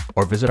 Repeat,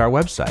 or visit our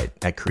website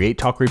at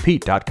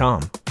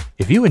createtalkrepeat.com.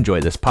 If you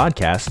enjoy this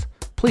podcast,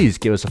 please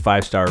give us a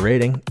 5-star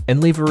rating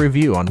and leave a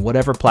review on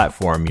whatever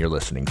platform you're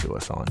listening to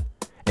us on.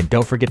 And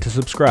don't forget to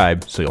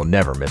subscribe so you'll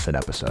never miss an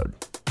episode.